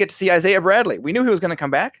 Then you get to see Isaiah Bradley. We knew he was going to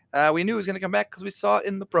come back. We knew he was going to come back because we saw it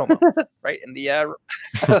in the promo, right? In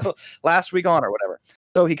the last week on or whatever.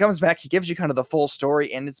 So he comes back, he gives you kind of the full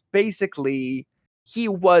story, and it's basically he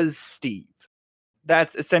was Steve.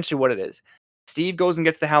 That's essentially what it is. Steve goes and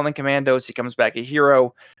gets the Howling Commandos. He comes back a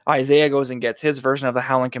hero. Isaiah goes and gets his version of the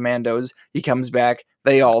Howling Commandos. He comes back.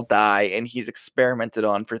 They all die, and he's experimented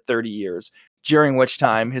on for 30 years, during which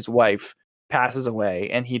time his wife passes away,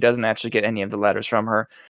 and he doesn't actually get any of the letters from her.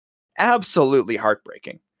 Absolutely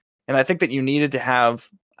heartbreaking. And I think that you needed to have,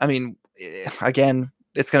 I mean, again,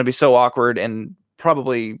 it's going to be so awkward and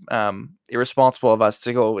probably irresponsible of us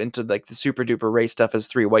to go into like the super duper race stuff as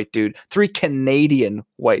three Canadian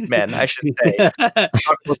white men, I should say,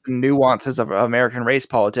 talk about the nuances of American race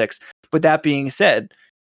politics. But that being said,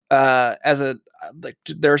 there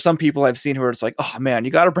are some people I've seen who are just like, oh man,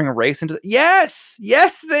 you got to bring a race into yes,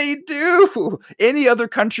 they do. Any other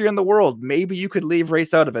country in the world, maybe you could leave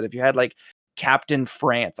race out of it. If you had like Captain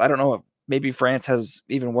France, I don't know, maybe France has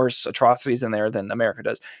even worse atrocities in there than America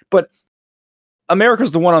does, but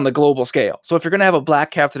America's the one on the global scale. So if you're going to have a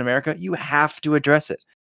black Captain America, you have to address it.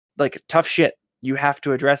 Like tough shit, you have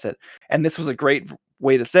to address it. And this was a great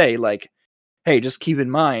way to say, like, hey, just keep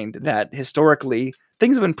in mind that historically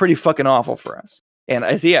things have been pretty fucking awful for us. And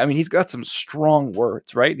Isaiah, I mean, he's got some strong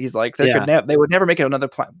words, right? He's like, they would never make it another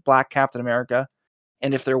black Captain America.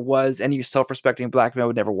 And if there was any self-respecting black man,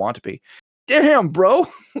 would never want to be. Damn, bro.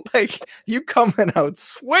 Like, you coming out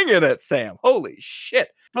swinging it, Sam. Holy shit.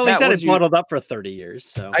 Well, Matt, he said it bottled up for 30 years.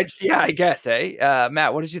 So I guess, eh?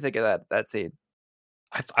 Matt, what did you think of that scene?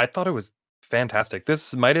 I thought it was fantastic.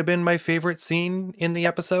 This might have been my favorite scene in the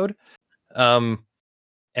episode.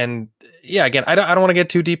 And yeah, again, I don't want to get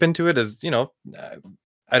too deep into it, as you know,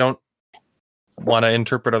 I don't want to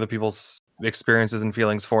interpret other people's experiences and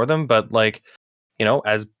feelings for them, but like, you know,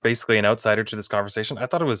 as basically an outsider to this conversation, I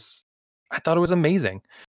thought it was amazing.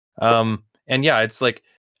 And yeah, it's like,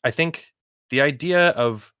 I think the idea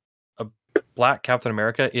of a black Captain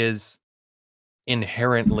America is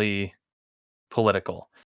inherently political.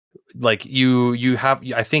 Like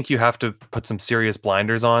I think you have to put some serious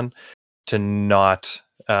blinders on to not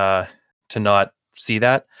see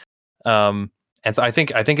that. And so I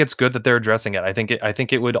think it's good that they're addressing it. I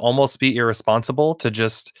think it would almost be irresponsible to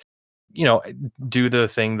just, you know, do the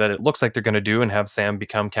thing that it looks like they're going to do and have Sam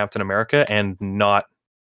become Captain America and not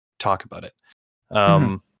talk about it.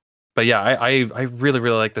 But yeah, I really,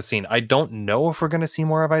 really like the scene. I don't know if we're going to see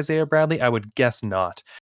more of Isaiah Bradley. I would guess not.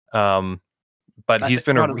 But he's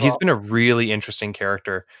been a really interesting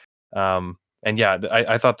character. And yeah,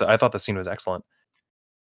 I thought the scene was excellent.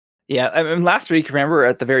 Yeah, I mean, last week, remember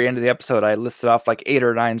at the very end of the episode, I listed off like 8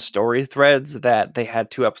 or 9 story threads that they had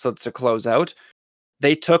 2 episodes to close out.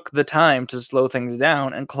 They took the time to slow things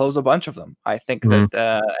down and close a bunch of them. I think that,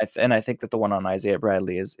 I think that the one on Isaiah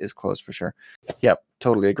Bradley is closed for sure. Yep,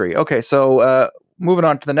 totally agree. Okay, so moving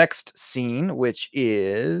on to the next scene, which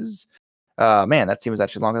is, man, that scene was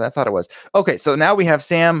actually longer than I thought it was. Okay, so now we have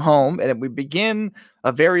Sam home, and we begin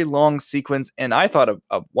a very long sequence, and I thought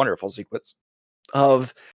a wonderful sequence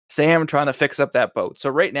of Sam trying to fix up that boat. So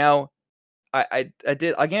right now, I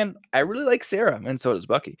did again. I really like Sarah, and so does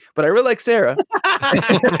Bucky. But I really like Sarah,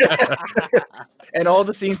 and all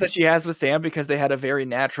the scenes that she has with Sam, because they had a very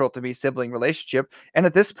natural to me sibling relationship. And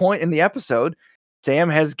at this point in the episode, Sam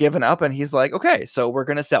has given up, and he's like, "Okay, so we're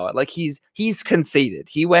gonna sell it." Like he's conceded.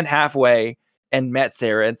 He went halfway and met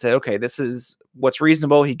Sarah and said, "Okay, this is what's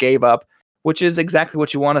reasonable." He gave up, which is exactly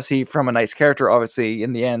what you want to see from a nice character. Obviously,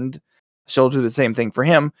 in the end, she'll do the same thing for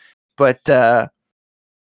him, but.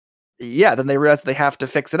 Yeah, then they realize they have to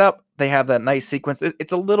fix it up. They have that nice sequence.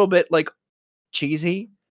 It's a little bit like cheesy,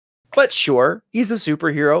 but sure, he's a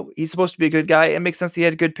superhero. He's supposed to be a good guy. It makes sense he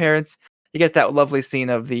had good parents. You get that lovely scene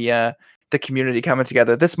of the community coming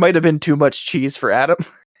together. This might have been too much cheese for Adam,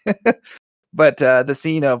 but the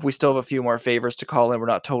scene of we still have a few more favors to call in. We're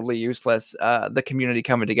not totally useless. The community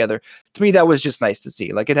coming together. To me, that was just nice to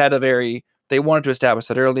see. Like it had they wanted to establish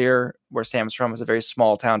that earlier, where Sam's from is a very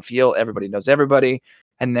small town feel. Everybody knows everybody.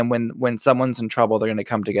 And then when someone's in trouble, they're going to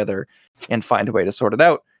come together and find a way to sort it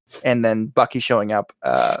out. And then Bucky showing up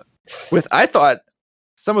with, I thought,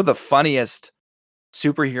 some of the funniest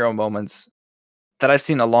superhero moments that I've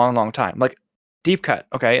seen in a long, long time. Like, deep cut,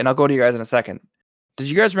 okay? And I'll go to you guys in a second. Did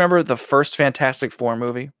you guys remember the first Fantastic Four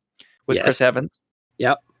movie with Chris Evans?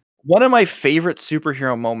 Yep. One of my favorite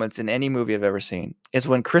superhero moments in any movie I've ever seen is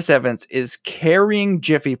when Chris Evans is carrying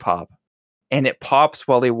Jiffy Pop, and it pops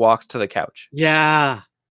while he walks to the couch. Yeah.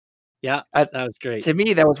 Yeah, that was great. To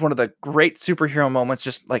me, that was one of the great superhero moments.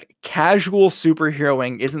 Just like casual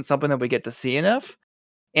superheroing isn't something that we get to see enough.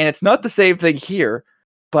 And it's not the same thing here,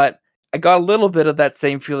 but I got a little bit of that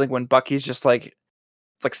same feeling when Bucky's just like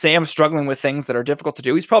Sam struggling with things that are difficult to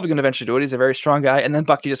do. He's probably going to eventually do it. He's a very strong guy. And then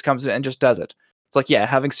Bucky just comes in and just does it. It's like, yeah,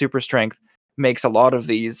 having super strength makes a lot of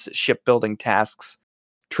these shipbuilding tasks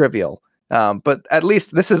trivial. But at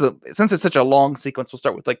least this is since it's such a long sequence, we'll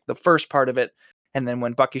start with like the first part of it, and then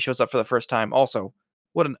when Bucky shows up for the first time. Also,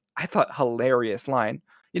 I thought hilarious line.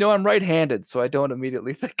 I'm right-handed, so I don't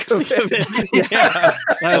immediately think of it. Yeah,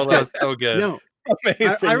 that was so good. No,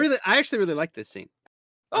 amazing. I actually really like this scene.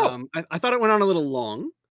 Oh, I thought it went on a little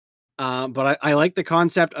long, but I like the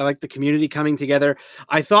concept. I like the community coming together.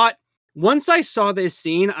 I thought once I saw this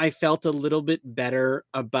scene, I felt a little bit better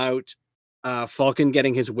about Falcon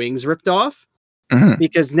getting his wings ripped off.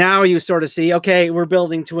 Because now you sort of see, okay, we're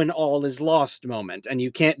building to an all is lost moment, and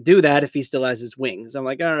you can't do that if he still has his wings. I'm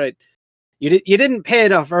like, all right, you didn't pay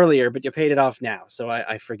it off earlier, but you paid it off now, so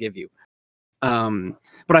I forgive you.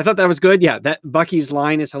 But I thought that was good. Yeah, that Bucky's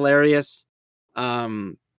line is hilarious.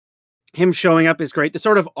 Him showing up is great. The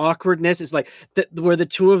sort of awkwardness is like where the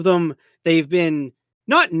two of them, they've been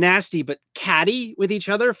not nasty, but catty with each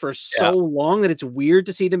other for so long that it's weird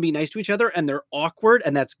to see them be nice to each other, and they're awkward,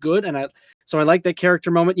 and that's good. And so I like that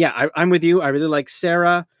character moment. Yeah, I'm with you. I really like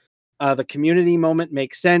Sarah. The community moment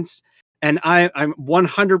makes sense. And I'm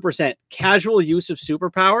 100% casual use of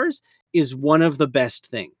superpowers is one of the best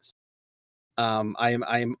things.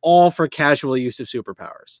 I'm all for casual use of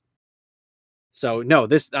superpowers. So no,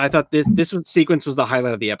 I thought this sequence was the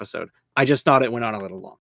highlight of the episode. I just thought it went on a little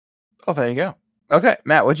long. Oh, there you go. Okay,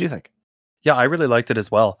 Matt, what'd you think? Yeah, I really liked it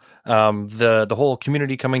as well. The whole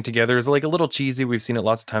community coming together is like a little cheesy. We've seen it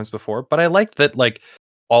lots of times before, but I liked that like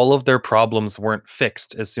all of their problems weren't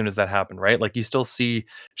fixed as soon as that happened, right? Like you still see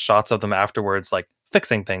shots of them afterwards, like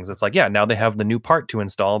fixing things. It's like, yeah, now they have the new part to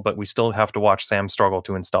install, but we still have to watch Sam struggle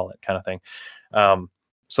to install it, kind of thing.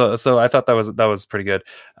 So I thought that was pretty good.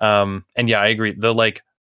 And yeah, I agree. The like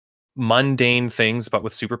mundane things, but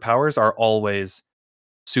with superpowers, are always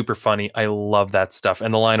super funny. I love that stuff.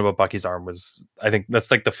 And the line about Bucky's arm was, I think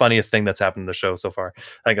that's like the funniest thing that's happened in the show so far.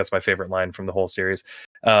 I think that's my favorite line from the whole series.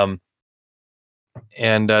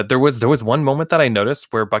 And there was one moment that I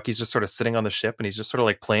noticed where Bucky's just sort of sitting on the ship and he's just sort of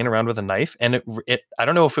like playing around with a knife. And it I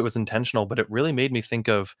don't know if it was intentional, but it really made me think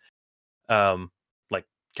of like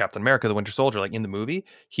Captain America, the Winter Soldier. Like in the movie,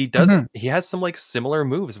 he has some like similar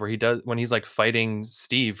moves where he does when he's like fighting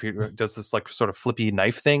Steve. He does this like sort of flippy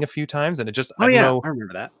knife thing a few times, and it just I don't know. I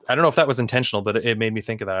remember that. I don't know if that was intentional, but it made me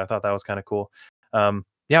think of that. I thought that was kind of cool.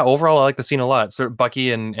 Yeah, overall, I like the scene a lot. So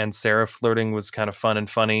Bucky and Sarah flirting was kind of fun and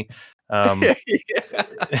funny. And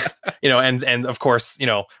of course,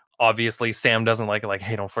 obviously Sam doesn't like it. Like,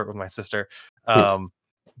 hey, don't flirt with my sister.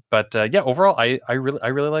 But yeah, overall, I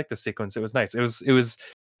really like this sequence. It was nice. It was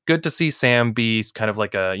good to see Sam be kind of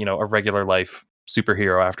like a regular life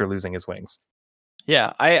superhero after losing his wings.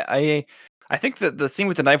 Yeah, I think that the scene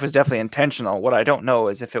with the knife was definitely intentional. What I don't know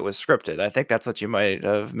is if it was scripted. I think that's what you might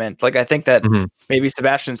have meant. Like, I think that maybe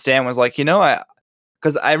Sebastian Stan was like,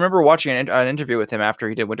 because I remember watching an interview with him after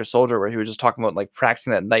he did Winter Soldier, where he was just talking about like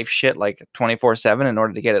practicing that knife shit like 24/7 in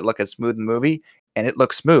order to get it look as smooth in the movie, and it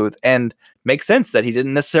looks smooth and makes sense that he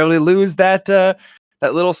didn't necessarily lose that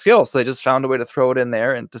little skill. So they just found a way to throw it in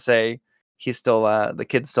there and to say he's still the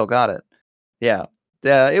kid still got it. Yeah.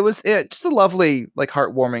 It was just a lovely, like,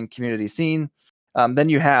 heartwarming community scene. Then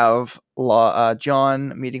you have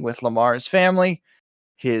John meeting with Lamar's family.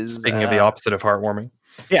 Speaking of the opposite of heartwarming.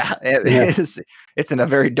 Yeah, it's in a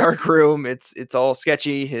very dark room. It's all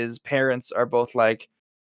sketchy. His parents are both like,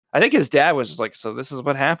 I think his dad was just like, so this is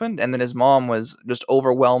what happened, and then his mom was just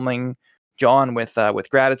overwhelming John with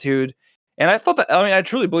gratitude. And I thought that, I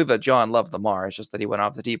truly believe that John loved Lamar. It's just that he went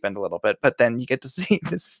off the deep end a little bit. But then you get to see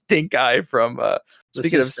this stink eye from,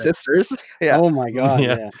 speaking of sisters. Yeah. Oh my God.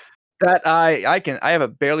 Yeah. That I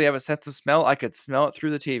barely have a sense of smell. I could smell it through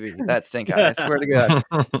the TV. That stink eye. I swear to God.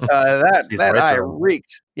 That eye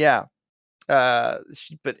reeked. Yeah. But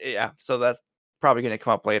yeah, so that's probably going to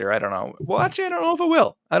come up later. I don't know. Well, actually, I don't know if it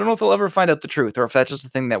will. I don't know if we'll ever find out the truth, or if that's just a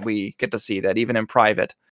thing that we get to see, that even in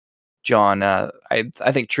private, John, I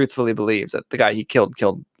think truthfully believes that the guy he killed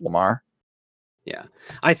Lamar. Yeah,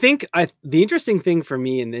 I think the interesting thing for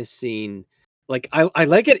me in this scene, like I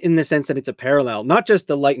like it in the sense that it's a parallel, not just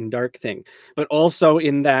the light and dark thing, but also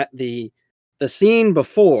in that the scene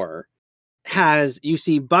before you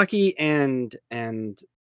see Bucky and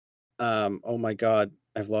oh my God,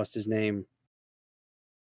 I've lost his name.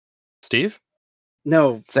 Steve?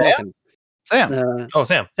 No, Sam.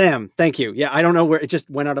 Sam. Sam, thank you. Yeah, I don't know where it just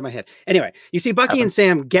went out of my head. Anyway, you see Bucky and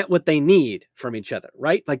Sam get what they need from each other,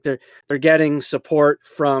 right? Like they're getting support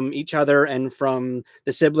from each other and from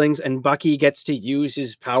the siblings, and Bucky gets to use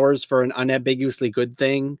his powers for an unambiguously good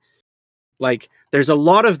thing. Like there's a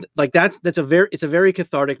lot of like it's a very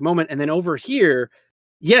cathartic moment. And then over here,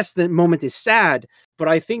 yes, the moment is sad, but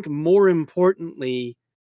I think more importantly,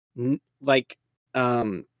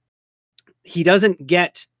 he doesn't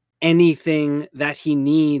get anything that he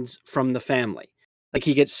needs from the family. Like,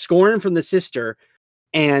 he gets scorn from the sister,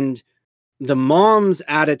 and the mom's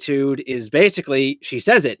attitude is basically, she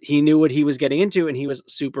says it, he knew what he was getting into, and he was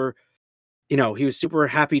super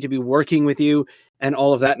happy to be working with you and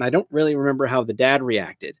all of that. And I don't really remember how the dad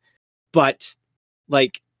reacted, but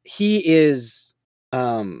like, he's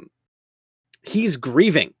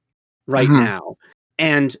grieving right now,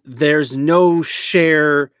 and there's no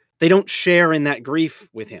share. They don't share in that grief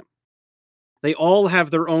with him. They all have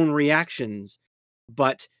their own reactions,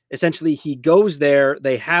 but essentially he goes there,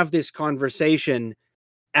 they have this conversation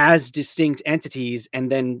as distinct entities,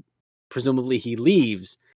 and then presumably he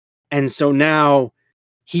leaves. And so now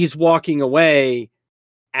he's walking away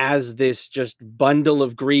as this just bundle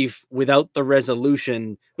of grief without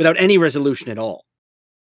any resolution at all.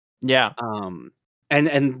 Yeah.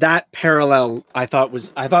 And that parallel I thought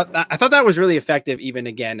that was really effective. Even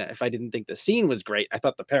again, if I didn't think the scene was great, I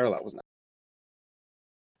thought the parallel was nice.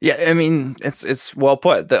 Yeah, I mean, it's well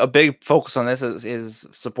put. A big focus on this is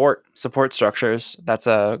support structures. That's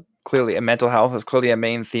clearly a mental health is clearly a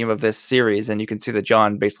main theme of this series, and you can see that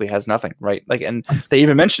John basically has nothing, right? Like, and they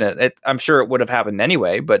even mention it. I'm sure it would have happened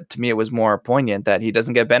anyway, but to me, it was more poignant that he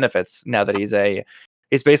doesn't get benefits now that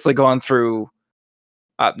he's basically gone through.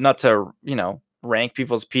 Not to rank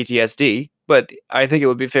people's PTSD, but I think it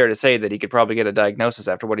would be fair to say that he could probably get a diagnosis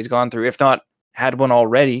after what he's gone through, if not had one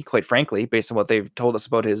already, quite frankly, based on what they've told us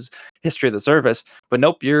about his history of the service. But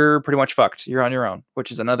nope, you're pretty much fucked. You're on your own, which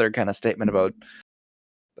is another kind of statement about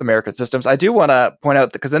American systems. I do want to point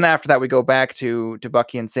out, because then after that we go back to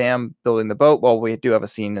Bucky and Sam building the boat. Well, we do have a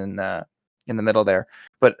scene in the middle there,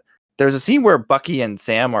 but there's a scene where Bucky and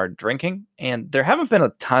Sam are drinking, and there haven't been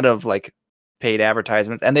a ton of like paid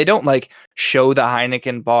advertisements, and they don't like show the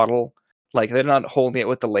Heineken bottle, like they're not holding it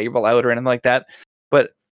with the label out or anything like that.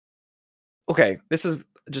 But okay, this is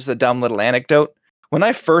just a dumb little anecdote. When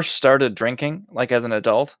I first started drinking, like as an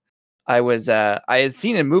adult, I had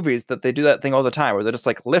seen in movies that they do that thing all the time where they just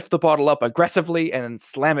like lift the bottle up aggressively and then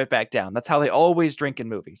slam it back down. That's how they always drink in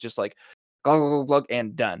movies, just like glug, glug, glug,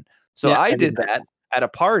 and done. So yeah, I did that at a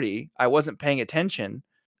party. I wasn't paying attention.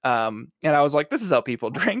 And I was like, this is how people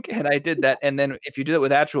drink. And I did that. And then if you do it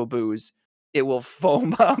with actual booze, it will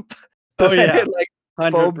foam up. Oh yeah. It like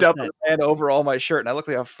 100%. Foamed up and ran over all my shirt, and I look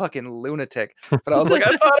like a fucking lunatic. But I was like,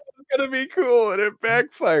 I thought it was gonna be cool, and it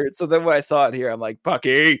backfired. So then when I saw it here, I'm like,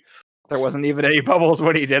 Bucky, there wasn't even any bubbles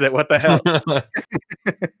when he did it. What the hell?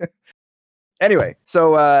 Anyway,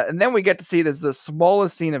 so and then we get to see there's the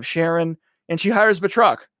smallest scene of Sharon, and she hires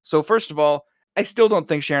Batroc. So first of all, I still don't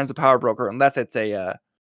think Sharon's a power broker unless it's a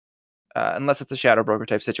shadow broker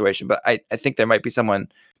type situation. But I think there might be someone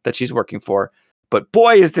that she's working for. But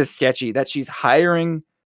boy, is this sketchy that she's hiring.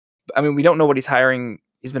 I mean, we don't know what he's hiring.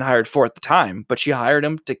 He's been hired for at the time, but she hired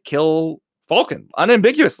him to kill Vulcan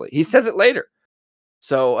unambiguously. He says it later.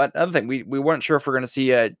 So another thing, we weren't sure if we're going to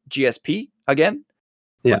see a GSP again.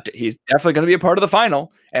 Yeah, he's definitely going to be a part of the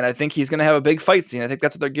final, and I think he's going to have a big fight scene. I think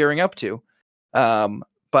that's what they're gearing up to.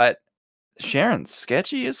 But Sharon's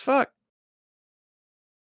sketchy as fuck.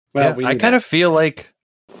 Well, yeah, I kind of feel like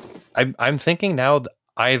I'm thinking now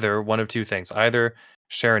either one of two things. Either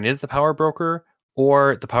Sharon is the power broker,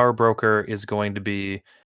 or the power broker is going to be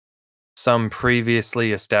some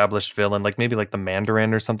previously established villain, like maybe like the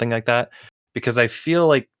Mandarin or something like that. Because I feel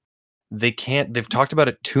like they've talked about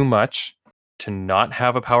it too much to not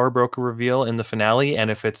have a power broker reveal in the finale.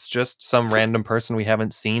 And if it's just some random person we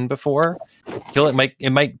haven't seen before, I feel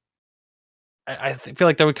I feel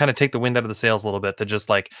like that would kind of take the wind out of the sails a little bit to just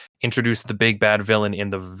like introduce the big bad villain in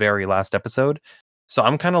the very last episode. So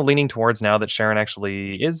I'm kind of leaning towards now that Sharon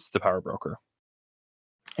actually is the power broker.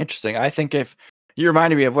 Interesting. I think if you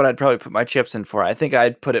reminded me of what I'd probably put my chips in for, I think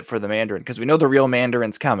I'd put it for the Mandarin, because we know the real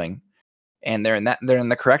Mandarin's coming, and they're in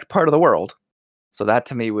the correct part of the world. So that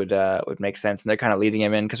to me would make sense, and they're kind of leading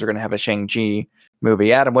him in because we're going to have a Shang-Chi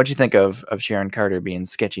movie. Adam, what'd you think of Sharon Carter being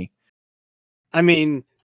sketchy? I mean,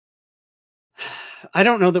 I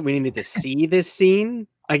don't know that we needed to see this scene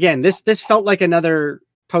again. This felt like another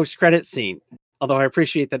post-credit scene. Although I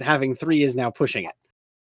appreciate that having 3 is now pushing it.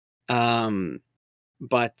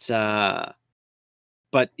 But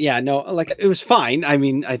yeah, no, like it was fine. I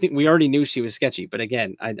mean, I think we already knew she was sketchy, but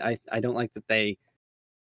again, I don't like that they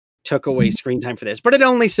took away screen time for this. But it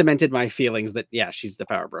only cemented my feelings that yeah, she's the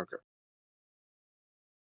power broker.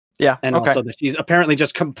 Yeah, and also that she's apparently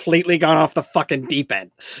just completely gone off the fucking deep end.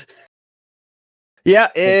 Yeah,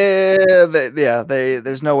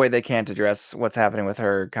 there's no way they can't address what's happening with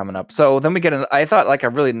her coming up. So then we get I thought like a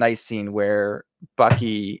really nice scene where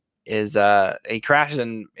Bucky is he crashes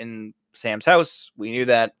in Sam's house. We knew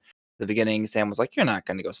that the beginning, Sam was like, "You're not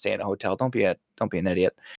going to go stay in a hotel. Don't be an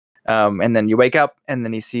idiot." And then you wake up, and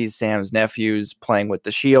then he sees Sam's nephews playing with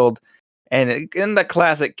the shield, and in the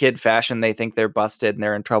classic kid fashion, they think they're busted and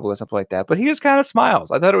they're in trouble or something like that. But he just kind of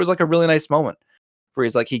smiles. I thought it was like a really nice moment where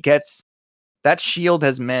he's like, he gets that shield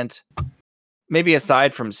has meant, maybe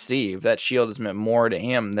aside from Steve, that shield has meant more to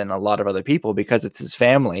him than a lot of other people because it's his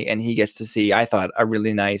family, and he gets to see, I thought, a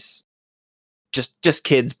really nice, just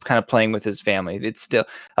kids kind of playing with his family. It's still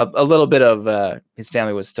a little bit of his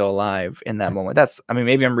family was still alive in that moment.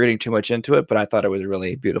 Maybe I'm reading too much into it, but I thought it was a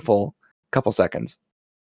really beautiful couple seconds.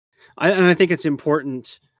 I think it's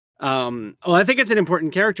important. I think it's an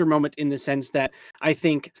important character moment in the sense that I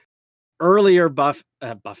think earlier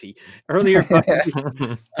Buffy,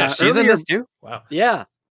 she's in this too. Wow. Yeah.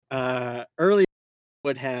 Earlier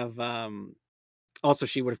would have, also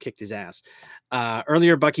she would have kicked his ass.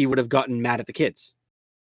 Earlier Bucky would have gotten mad at the kids.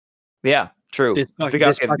 Yeah, true. This Bucky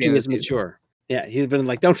is mature. Yeah, he's been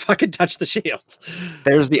like, don't fucking touch the shields.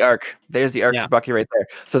 There's the arc. For Bucky right there.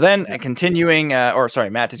 So then continuing,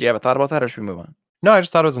 Matt, did you have a thought about that, or should we move on? No, I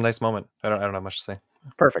just thought it was a nice moment. I don't have much to say.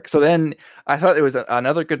 Perfect. So then I thought it was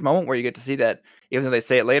another good moment where you get to see that even though they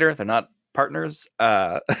say it later, they're not partners.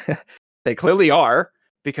 They clearly are,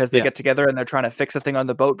 because they get together and they're trying to fix a thing on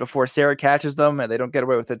the boat before Sarah catches them, and they don't get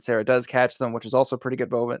away with it. Sarah does catch them, which is also a pretty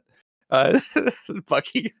good moment.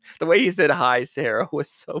 Bucky, the way he said hi, Sarah, was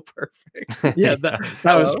so perfect. Yeah, that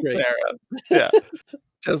was great. Sarah. Yeah,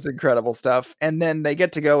 just incredible stuff. And then they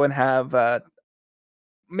get to go and have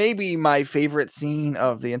maybe my favorite scene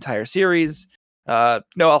of the entire series. No,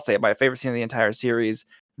 I'll say it. My favorite scene of the entire series: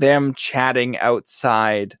 them chatting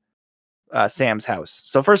outside Sam's house.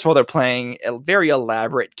 So first of all, they're playing a very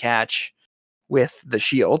elaborate catch with the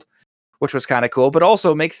shield, which was kind of cool, but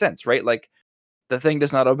also makes sense, right? Like, the thing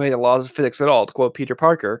does not obey the laws of physics at all, to quote Peter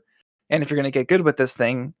Parker. And if you're going to get good with this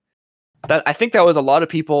thing, I think that was a lot of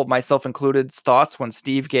people, myself included, thoughts when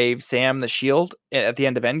Steve gave Sam the shield at the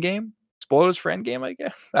end of Endgame. Spoilers for Endgame, I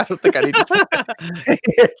guess. I don't think I need to say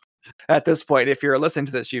it at this point. If you're listening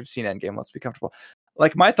to this, you've seen Endgame. Let's be comfortable.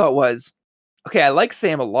 Like, my thought was, okay, I like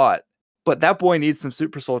Sam a lot, but that boy needs some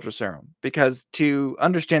super soldier serum, because to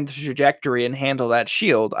understand the trajectory and handle that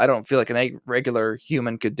shield, I don't feel like a regular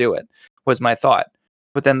human could do it, was my thought.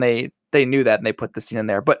 But then they knew that and they put the scene in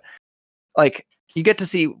there. But like, you get to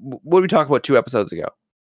see what we talked about 2 episodes ago.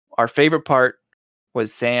 Our favorite part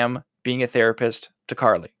was Sam being a therapist to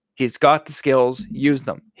Carly. He's got the skills, use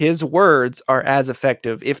them. His words are as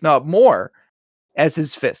effective, if not more, as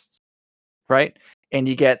his fists, right? And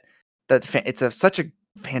you get that. It's such a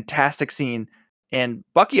fantastic scene. And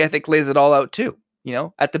Bucky, I think, lays it all out too. You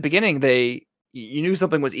know, at the beginning, you knew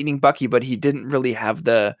something was eating Bucky, but he didn't really have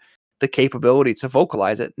the capability to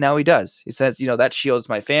vocalize it. Now he does. He says, that shield's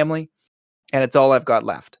my family, and it's all I've got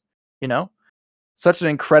left. Such an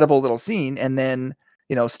incredible little scene. And then,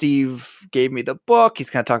 Steve gave me the book. He's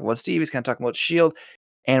kind of talking about Steve. He's kind of talking about shield.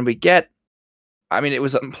 And we get, it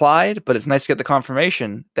was implied, but it's nice to get the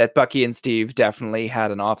confirmation that Bucky and Steve definitely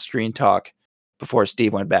had an off-screen talk before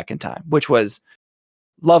Steve went back in time, which was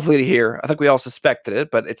lovely to hear. I think we all suspected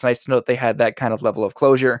it, but it's nice to know that they had that kind of level of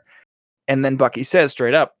closure. And then Bucky says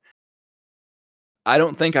straight up, I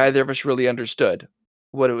don't think either of us really understood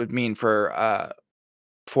what it would mean for a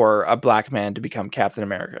black man to become Captain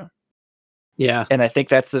America. Yeah. And I think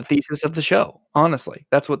that's the thesis of the show. Honestly,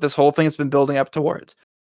 that's what this whole thing has been building up towards.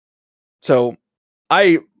 So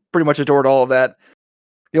I pretty much adored all of that.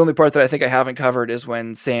 The only part that I think I haven't covered is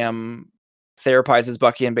when Sam therapizes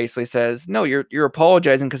Bucky and basically says, no, you're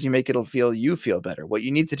apologizing because you feel better. What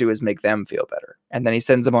you need to do is make them feel better. And then he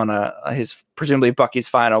sends him on his presumably Bucky's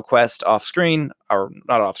final quest off screen, or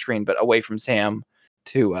not off screen, but away from Sam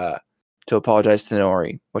to apologize to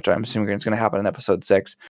Nori, which I'm assuming is going to happen in episode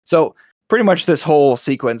 6. So pretty much this whole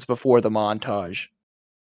sequence before the montage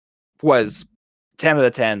was 10 out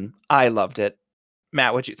of 10. I loved it.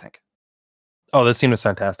 Matt, what'd you think? Oh, this scene was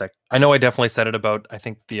fantastic. I know I definitely said it about, I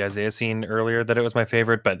think, the Isaiah scene earlier that it was my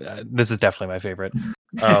favorite, but this is definitely my favorite.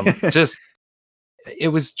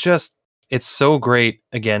 It's so great,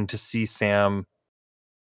 again, to see Sam,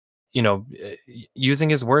 using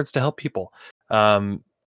his words to help people. And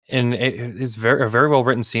it is a very well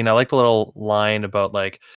written scene. I like the little line about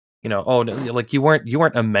like, like you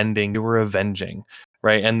weren't amending, you were avenging,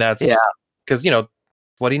 right? And that's because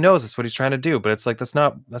what he knows is what he's trying to do, but it's like that's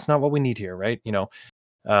not what we need here, right?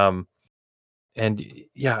 And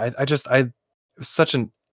yeah, it was such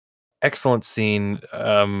an excellent scene.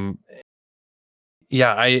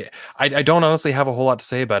 Yeah, I don't honestly have a whole lot to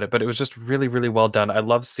say about it, but it was just really, really well done. I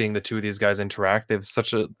love seeing the two of these guys interact. They've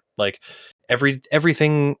such a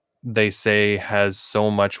everything they say has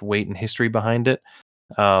so much weight and history behind it.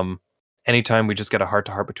 Anytime we just get a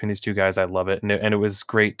heart-to-heart between these two guys, I love it. And it was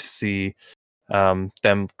great to see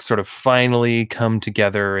them sort of finally come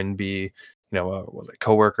together and be, was it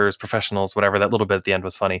coworkers, professionals, whatever. That little bit at the end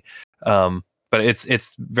was funny. But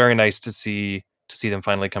it's very nice to see them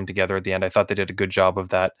finally come together at the end. I thought they did a good job of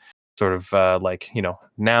that sort of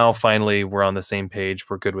now finally we're on the same page,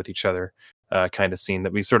 we're good with each other kind of scene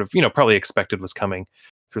that we sort of, probably expected was coming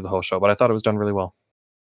through the whole show. But I thought it was done really well.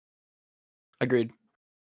 Agreed.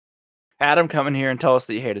 Adam, come in here and tell us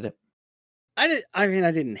that you hated it. I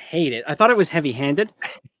didn't hate it. I thought it was heavy-handed.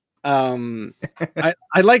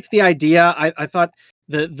 I liked the idea. I thought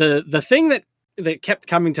the thing that kept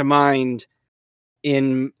coming to mind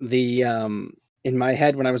in the in my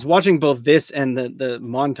head when I was watching both this and the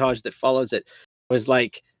montage that follows it was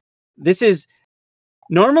like, this is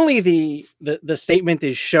normally the statement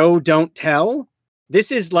is show don't tell.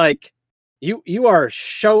 This is like you are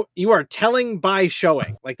telling by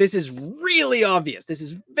showing. Like, this is really obvious. This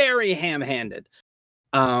is very ham-handed.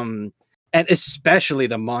 And especially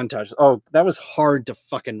the montage. Oh, that was hard to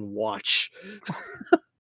fucking watch.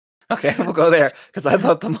 Okay, we'll go there because I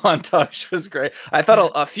thought the montage was great. I thought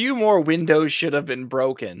a few more windows should have been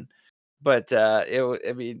broken, but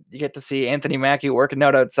you get to see Anthony Mackie working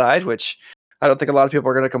out outside, which I don't think a lot of people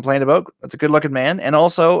are going to complain about. That's a good-looking man, and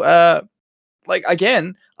also,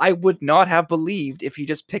 again, I would not have believed if he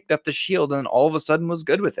just picked up the shield and all of a sudden was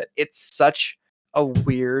good with it. It's such a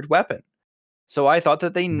weird weapon. So I thought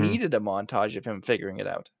that they needed a montage of him figuring it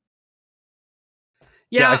out.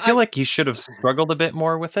 Yeah, I feel like he should have struggled a bit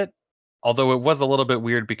more with it. Although it was a little bit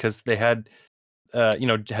weird because they had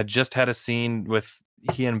just had a scene with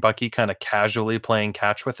he and Bucky kind of casually playing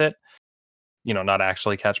catch with it. Not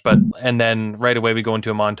actually catch, and then right away we go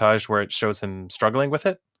into a montage where it shows him struggling with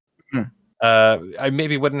it. I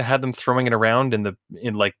maybe wouldn't have had them throwing it around in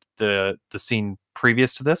the scene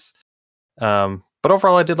previous to this. But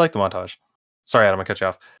overall, I did like the montage. Sorry, Adam, I cut you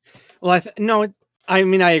off. Well, I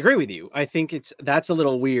agree with you. I think that's a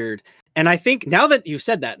little weird. And I think now that you've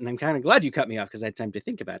said that, and I'm kind of glad you cut me off because I had time to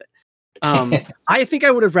think about it. I think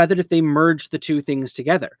I would have rather if they merged the two things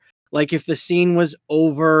together. Like if the scene was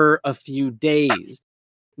over a few days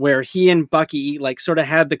where he and Bucky sort of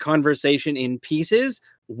had the conversation in pieces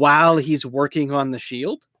while he's working on the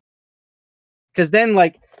shield. Because then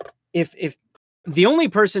if the only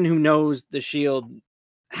person who knows the shield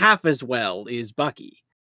half as well is Bucky.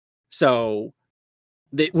 So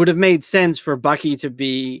it would have made sense for Bucky to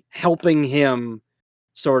be helping him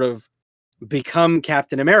sort of become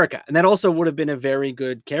Captain America. And that also would have been a very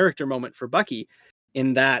good character moment for Bucky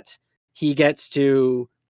in that he gets to,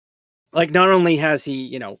 not only has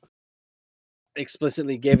he,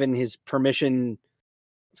 explicitly given his permission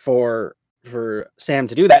for Sam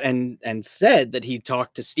to do that and said that he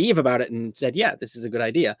talked to Steve about it and said, yeah, this is a good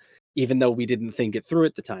idea, even though we didn't think it through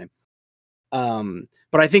at the time.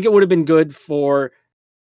 But I think it would have been good for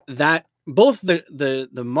that, both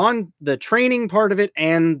the training part of it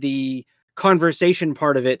and the conversation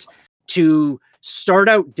part of it, to start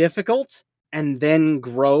out difficult and then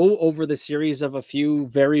grow over the series of a few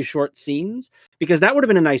very short scenes, because that would have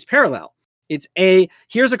been a nice parallel. It's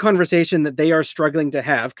here's a conversation that they are struggling to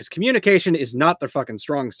have because communication is not their fucking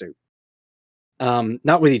strong suit.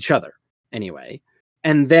 Not with each other anyway.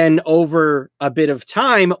 And then over a bit of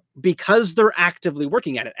time, because they're actively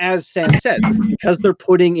working at it, as Sam said, because they're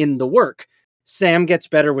putting in the work, Sam gets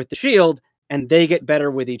better with the shield and they get better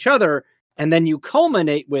with each other. And then you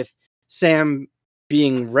culminate with Sam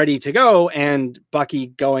being ready to go and Bucky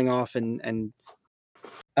going off and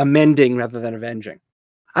amending rather than avenging.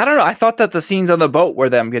 I don't know. I thought that the scenes on the boat were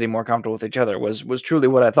them getting more comfortable with each other was truly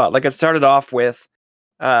what I thought. Like, it started off with,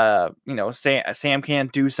 Sam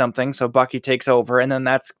can't do something, so Bucky takes over, and then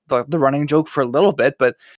that's the running joke for a little bit.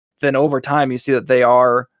 But then over time, you see that they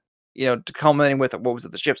are, culminating with, what was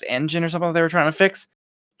it, the ship's engine or something that they were trying to fix,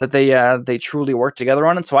 that they truly worked together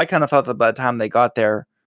on it. So I kind of thought that by the time they got there,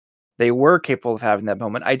 they were capable of having that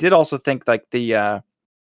moment. I did also think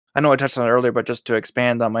I know I touched on it earlier, but just to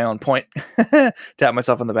expand on my own point, tap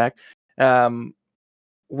myself on the back,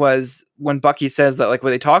 was when Bucky says that,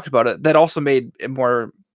 when they talked about it, that also made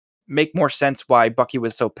it make more sense why Bucky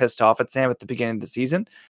was so pissed off at Sam at the beginning of the season.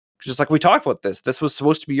 Just we talked about this was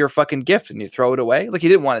supposed to be your fucking gift and you throw it away. He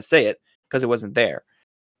didn't want to say it because it wasn't there.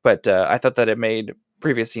 But I thought that it made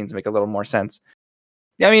previous scenes make a little more sense.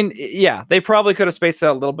 Yeah, they probably could have spaced it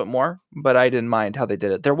out a little bit more, but I didn't mind how they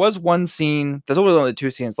did it. There was one scene, there's only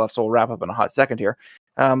 2 scenes left, so we'll wrap up in a hot second here.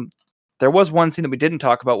 There was one scene that we didn't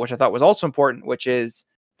talk about, which I thought was also important, which is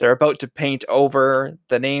they're about to paint over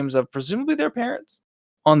the names of presumably their parents.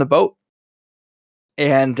 on the boat.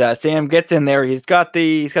 And Sam gets in there. He's got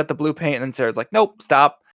the blue paint, and then Sarah's like, "Nope,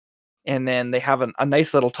 stop." And then they have a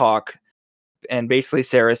nice little talk. And basically,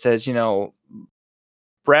 Sarah says,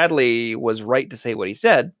 Bradley was right to say what he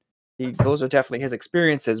said. Those are definitely his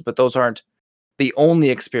experiences, but those aren't the only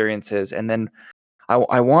experiences. And then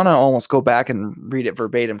I want to almost go back and read it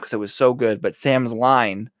verbatim because it was so good. But Sam's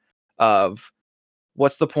line of,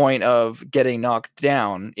 "What's the point of getting knocked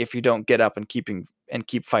down if you don't get up and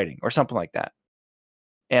keep fighting," or something like that.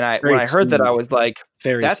 And when I heard that, I was like,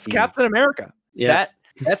 "That's Steve. Captain America." Yeah.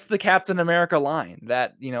 That's the Captain America line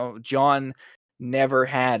that John never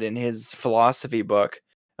had in his philosophy book.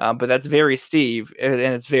 But that's very Steve, and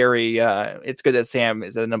it's very it's good that Sam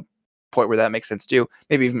is at a point where that makes sense too.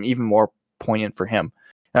 Maybe even more poignant for him.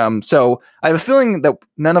 So I have a feeling that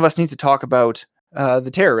none of us need to talk about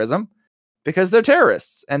the terrorism because they're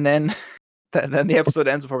terrorists, and then then the episode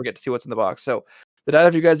ends before we get to see what's in the box. So, did either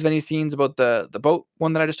of you guys have any scenes about the boat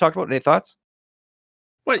one that I just talked about? Any thoughts?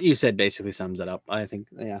 What you said basically sums it up. I think,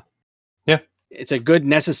 yeah. Yeah. It's a good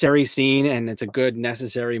necessary scene, and it's a good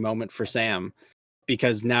necessary moment for Sam,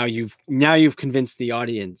 because now you've convinced the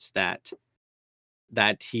audience that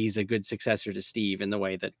he's a good successor to Steve in the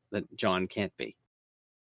way that John can't be.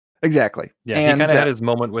 Exactly. Yeah, and he kind of had his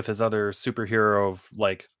moment with his other superhero of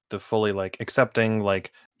like the fully like accepting,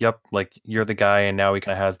 like, yep, like you're the guy, and now he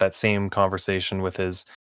kind of has that same conversation with his,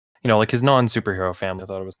 like his non-superhero family. I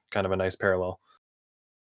thought it was kind of a nice parallel.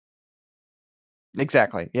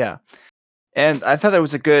 Exactly. Yeah. And I thought that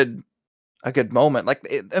was a good moment. Like,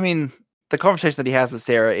 the conversation that he has with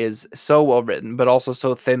Sarah is so well written, but also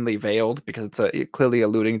so thinly veiled because it's clearly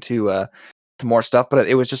alluding to more stuff. But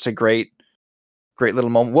it was just a great little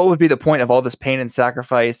moment. What would be the point of all this pain and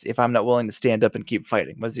sacrifice if I'm not willing to stand up and keep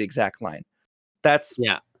fighting? Was the exact line.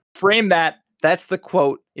 Frame that. That's the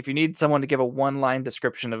quote. If you need someone to give a one-line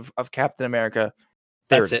description of Captain America,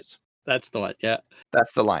 that's it. That's the line. Yeah.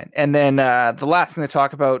 That's the line. And then the last thing to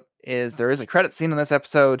talk about is there is a credit scene in this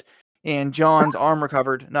episode, and John's arm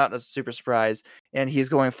recovered, not a super surprise, and he's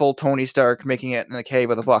going full Tony Stark, making it in a cave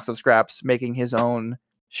with a box of scraps, making his own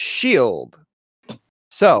shield.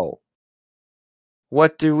 So,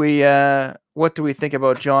 what do we think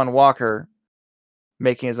about John Walker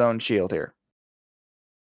making his own shield here?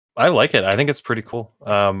 I like it. I think it's pretty cool.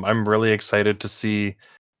 I'm really excited to see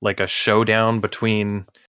like a showdown between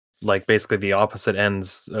like basically the opposite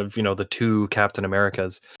ends of the two Captain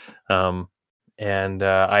Americas. And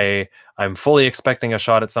I'm fully expecting a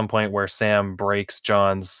shot at some point where Sam breaks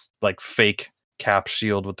John's like fake cap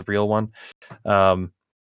shield with the real one.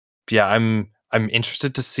 Yeah, I'm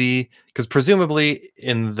interested to see, because presumably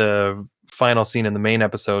in the final scene in the main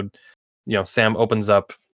episode, Sam opens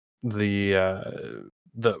up the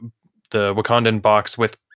Wakandan box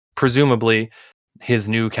with presumably his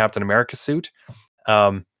new Captain America suit.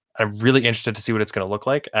 I'm really interested to see what it's going to look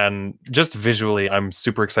like, and just visually, I'm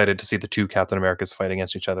super excited to see the two Captain Americas fight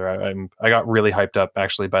against each other. I got really hyped up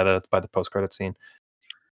actually by the post credit scene.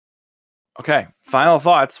 Okay, final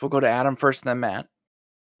thoughts. We'll go to Adam first, and then Matt.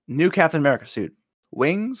 New Captain America suit,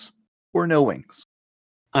 wings or no wings?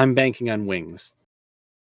 I'm banking on wings.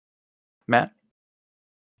 Matt?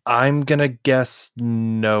 I'm gonna guess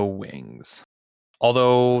no wings.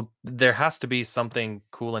 Although there has to be something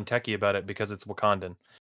cool and techie about it because it's Wakandan.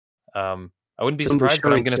 I wouldn't be surprised,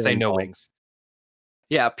 but I'm going to say no wings.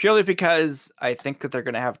 Yeah, purely because I think that they're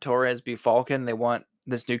going to have Torres be Falcon. They want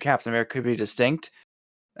this new Captain America to be distinct.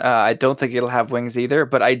 I don't think it'll have wings either,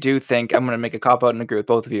 but I do think I'm going to make a cop out and agree with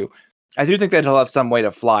both of you. I do think that he'll have some way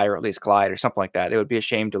to fly, or at least glide, or something like that. It would be a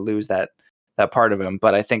shame to lose that part of him,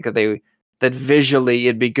 but I think that visually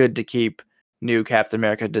it'd be good to keep new Captain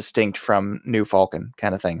America distinct from new Falcon,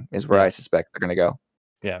 kind of thing, is where I suspect they're going to go.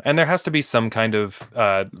 Yeah, and there has to be some kind of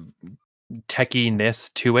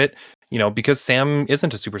techiness to it, because Sam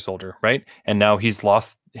isn't a super soldier, right? And now he's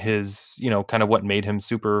lost his, kind of what made him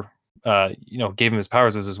super, gave him his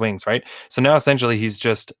powers was his wings, right? So now essentially he's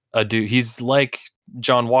just a dude. He's like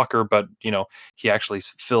John Walker, but he actually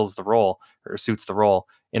fills the role or suits the role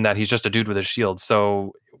in that he's just a dude with a shield.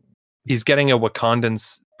 So he's getting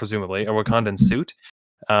presumably a Wakandan suit.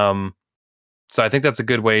 So I think that's a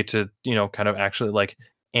good way to, kind of actually like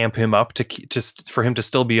amp him up to just for him to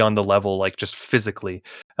still be on the level, like just physically,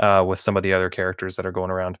 with some of the other characters that are going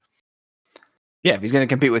around. Yeah, if he's going to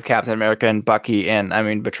compete with Captain America and Bucky, and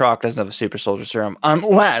Batroc doesn't have a super soldier serum,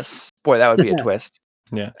 unless, boy, that would be a twist.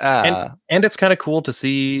 Yeah, and it's kind of cool to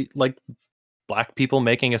see like black people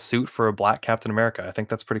making a suit for a black Captain America. I think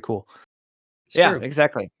that's pretty cool. It's true.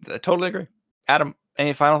 Exactly. I totally agree. Adam,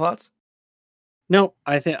 any final thoughts? No,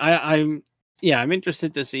 I think I'm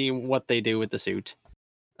interested to see what they do with the suit.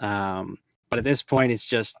 But at this point, it's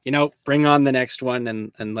just, bring on the next one,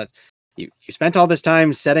 and let you spent all this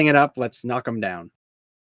time setting it up. Let's knock them down.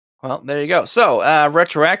 Well, there you go. So,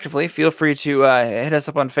 retroactively, feel free to hit us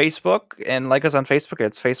up on Facebook and like us on Facebook.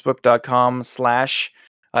 It's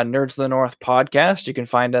facebook.com/Nerds of the North podcast. You can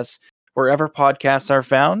find us wherever podcasts are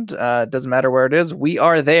found. Doesn't matter where it is. We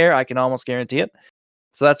are there. I can almost guarantee it.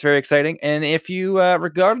 So that's very exciting. And if you,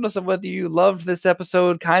 regardless of whether you loved this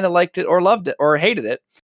episode, kind of liked it, or loved it, or hated it,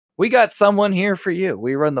 we got someone here for you.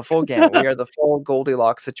 We run the full gamut. We are the full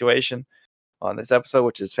Goldilocks situation on this episode,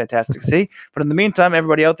 which is fantastic to see. But in the meantime,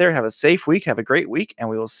 everybody out there, have a safe week, have a great week, and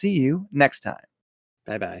we will see you next time.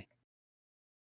 Bye-bye.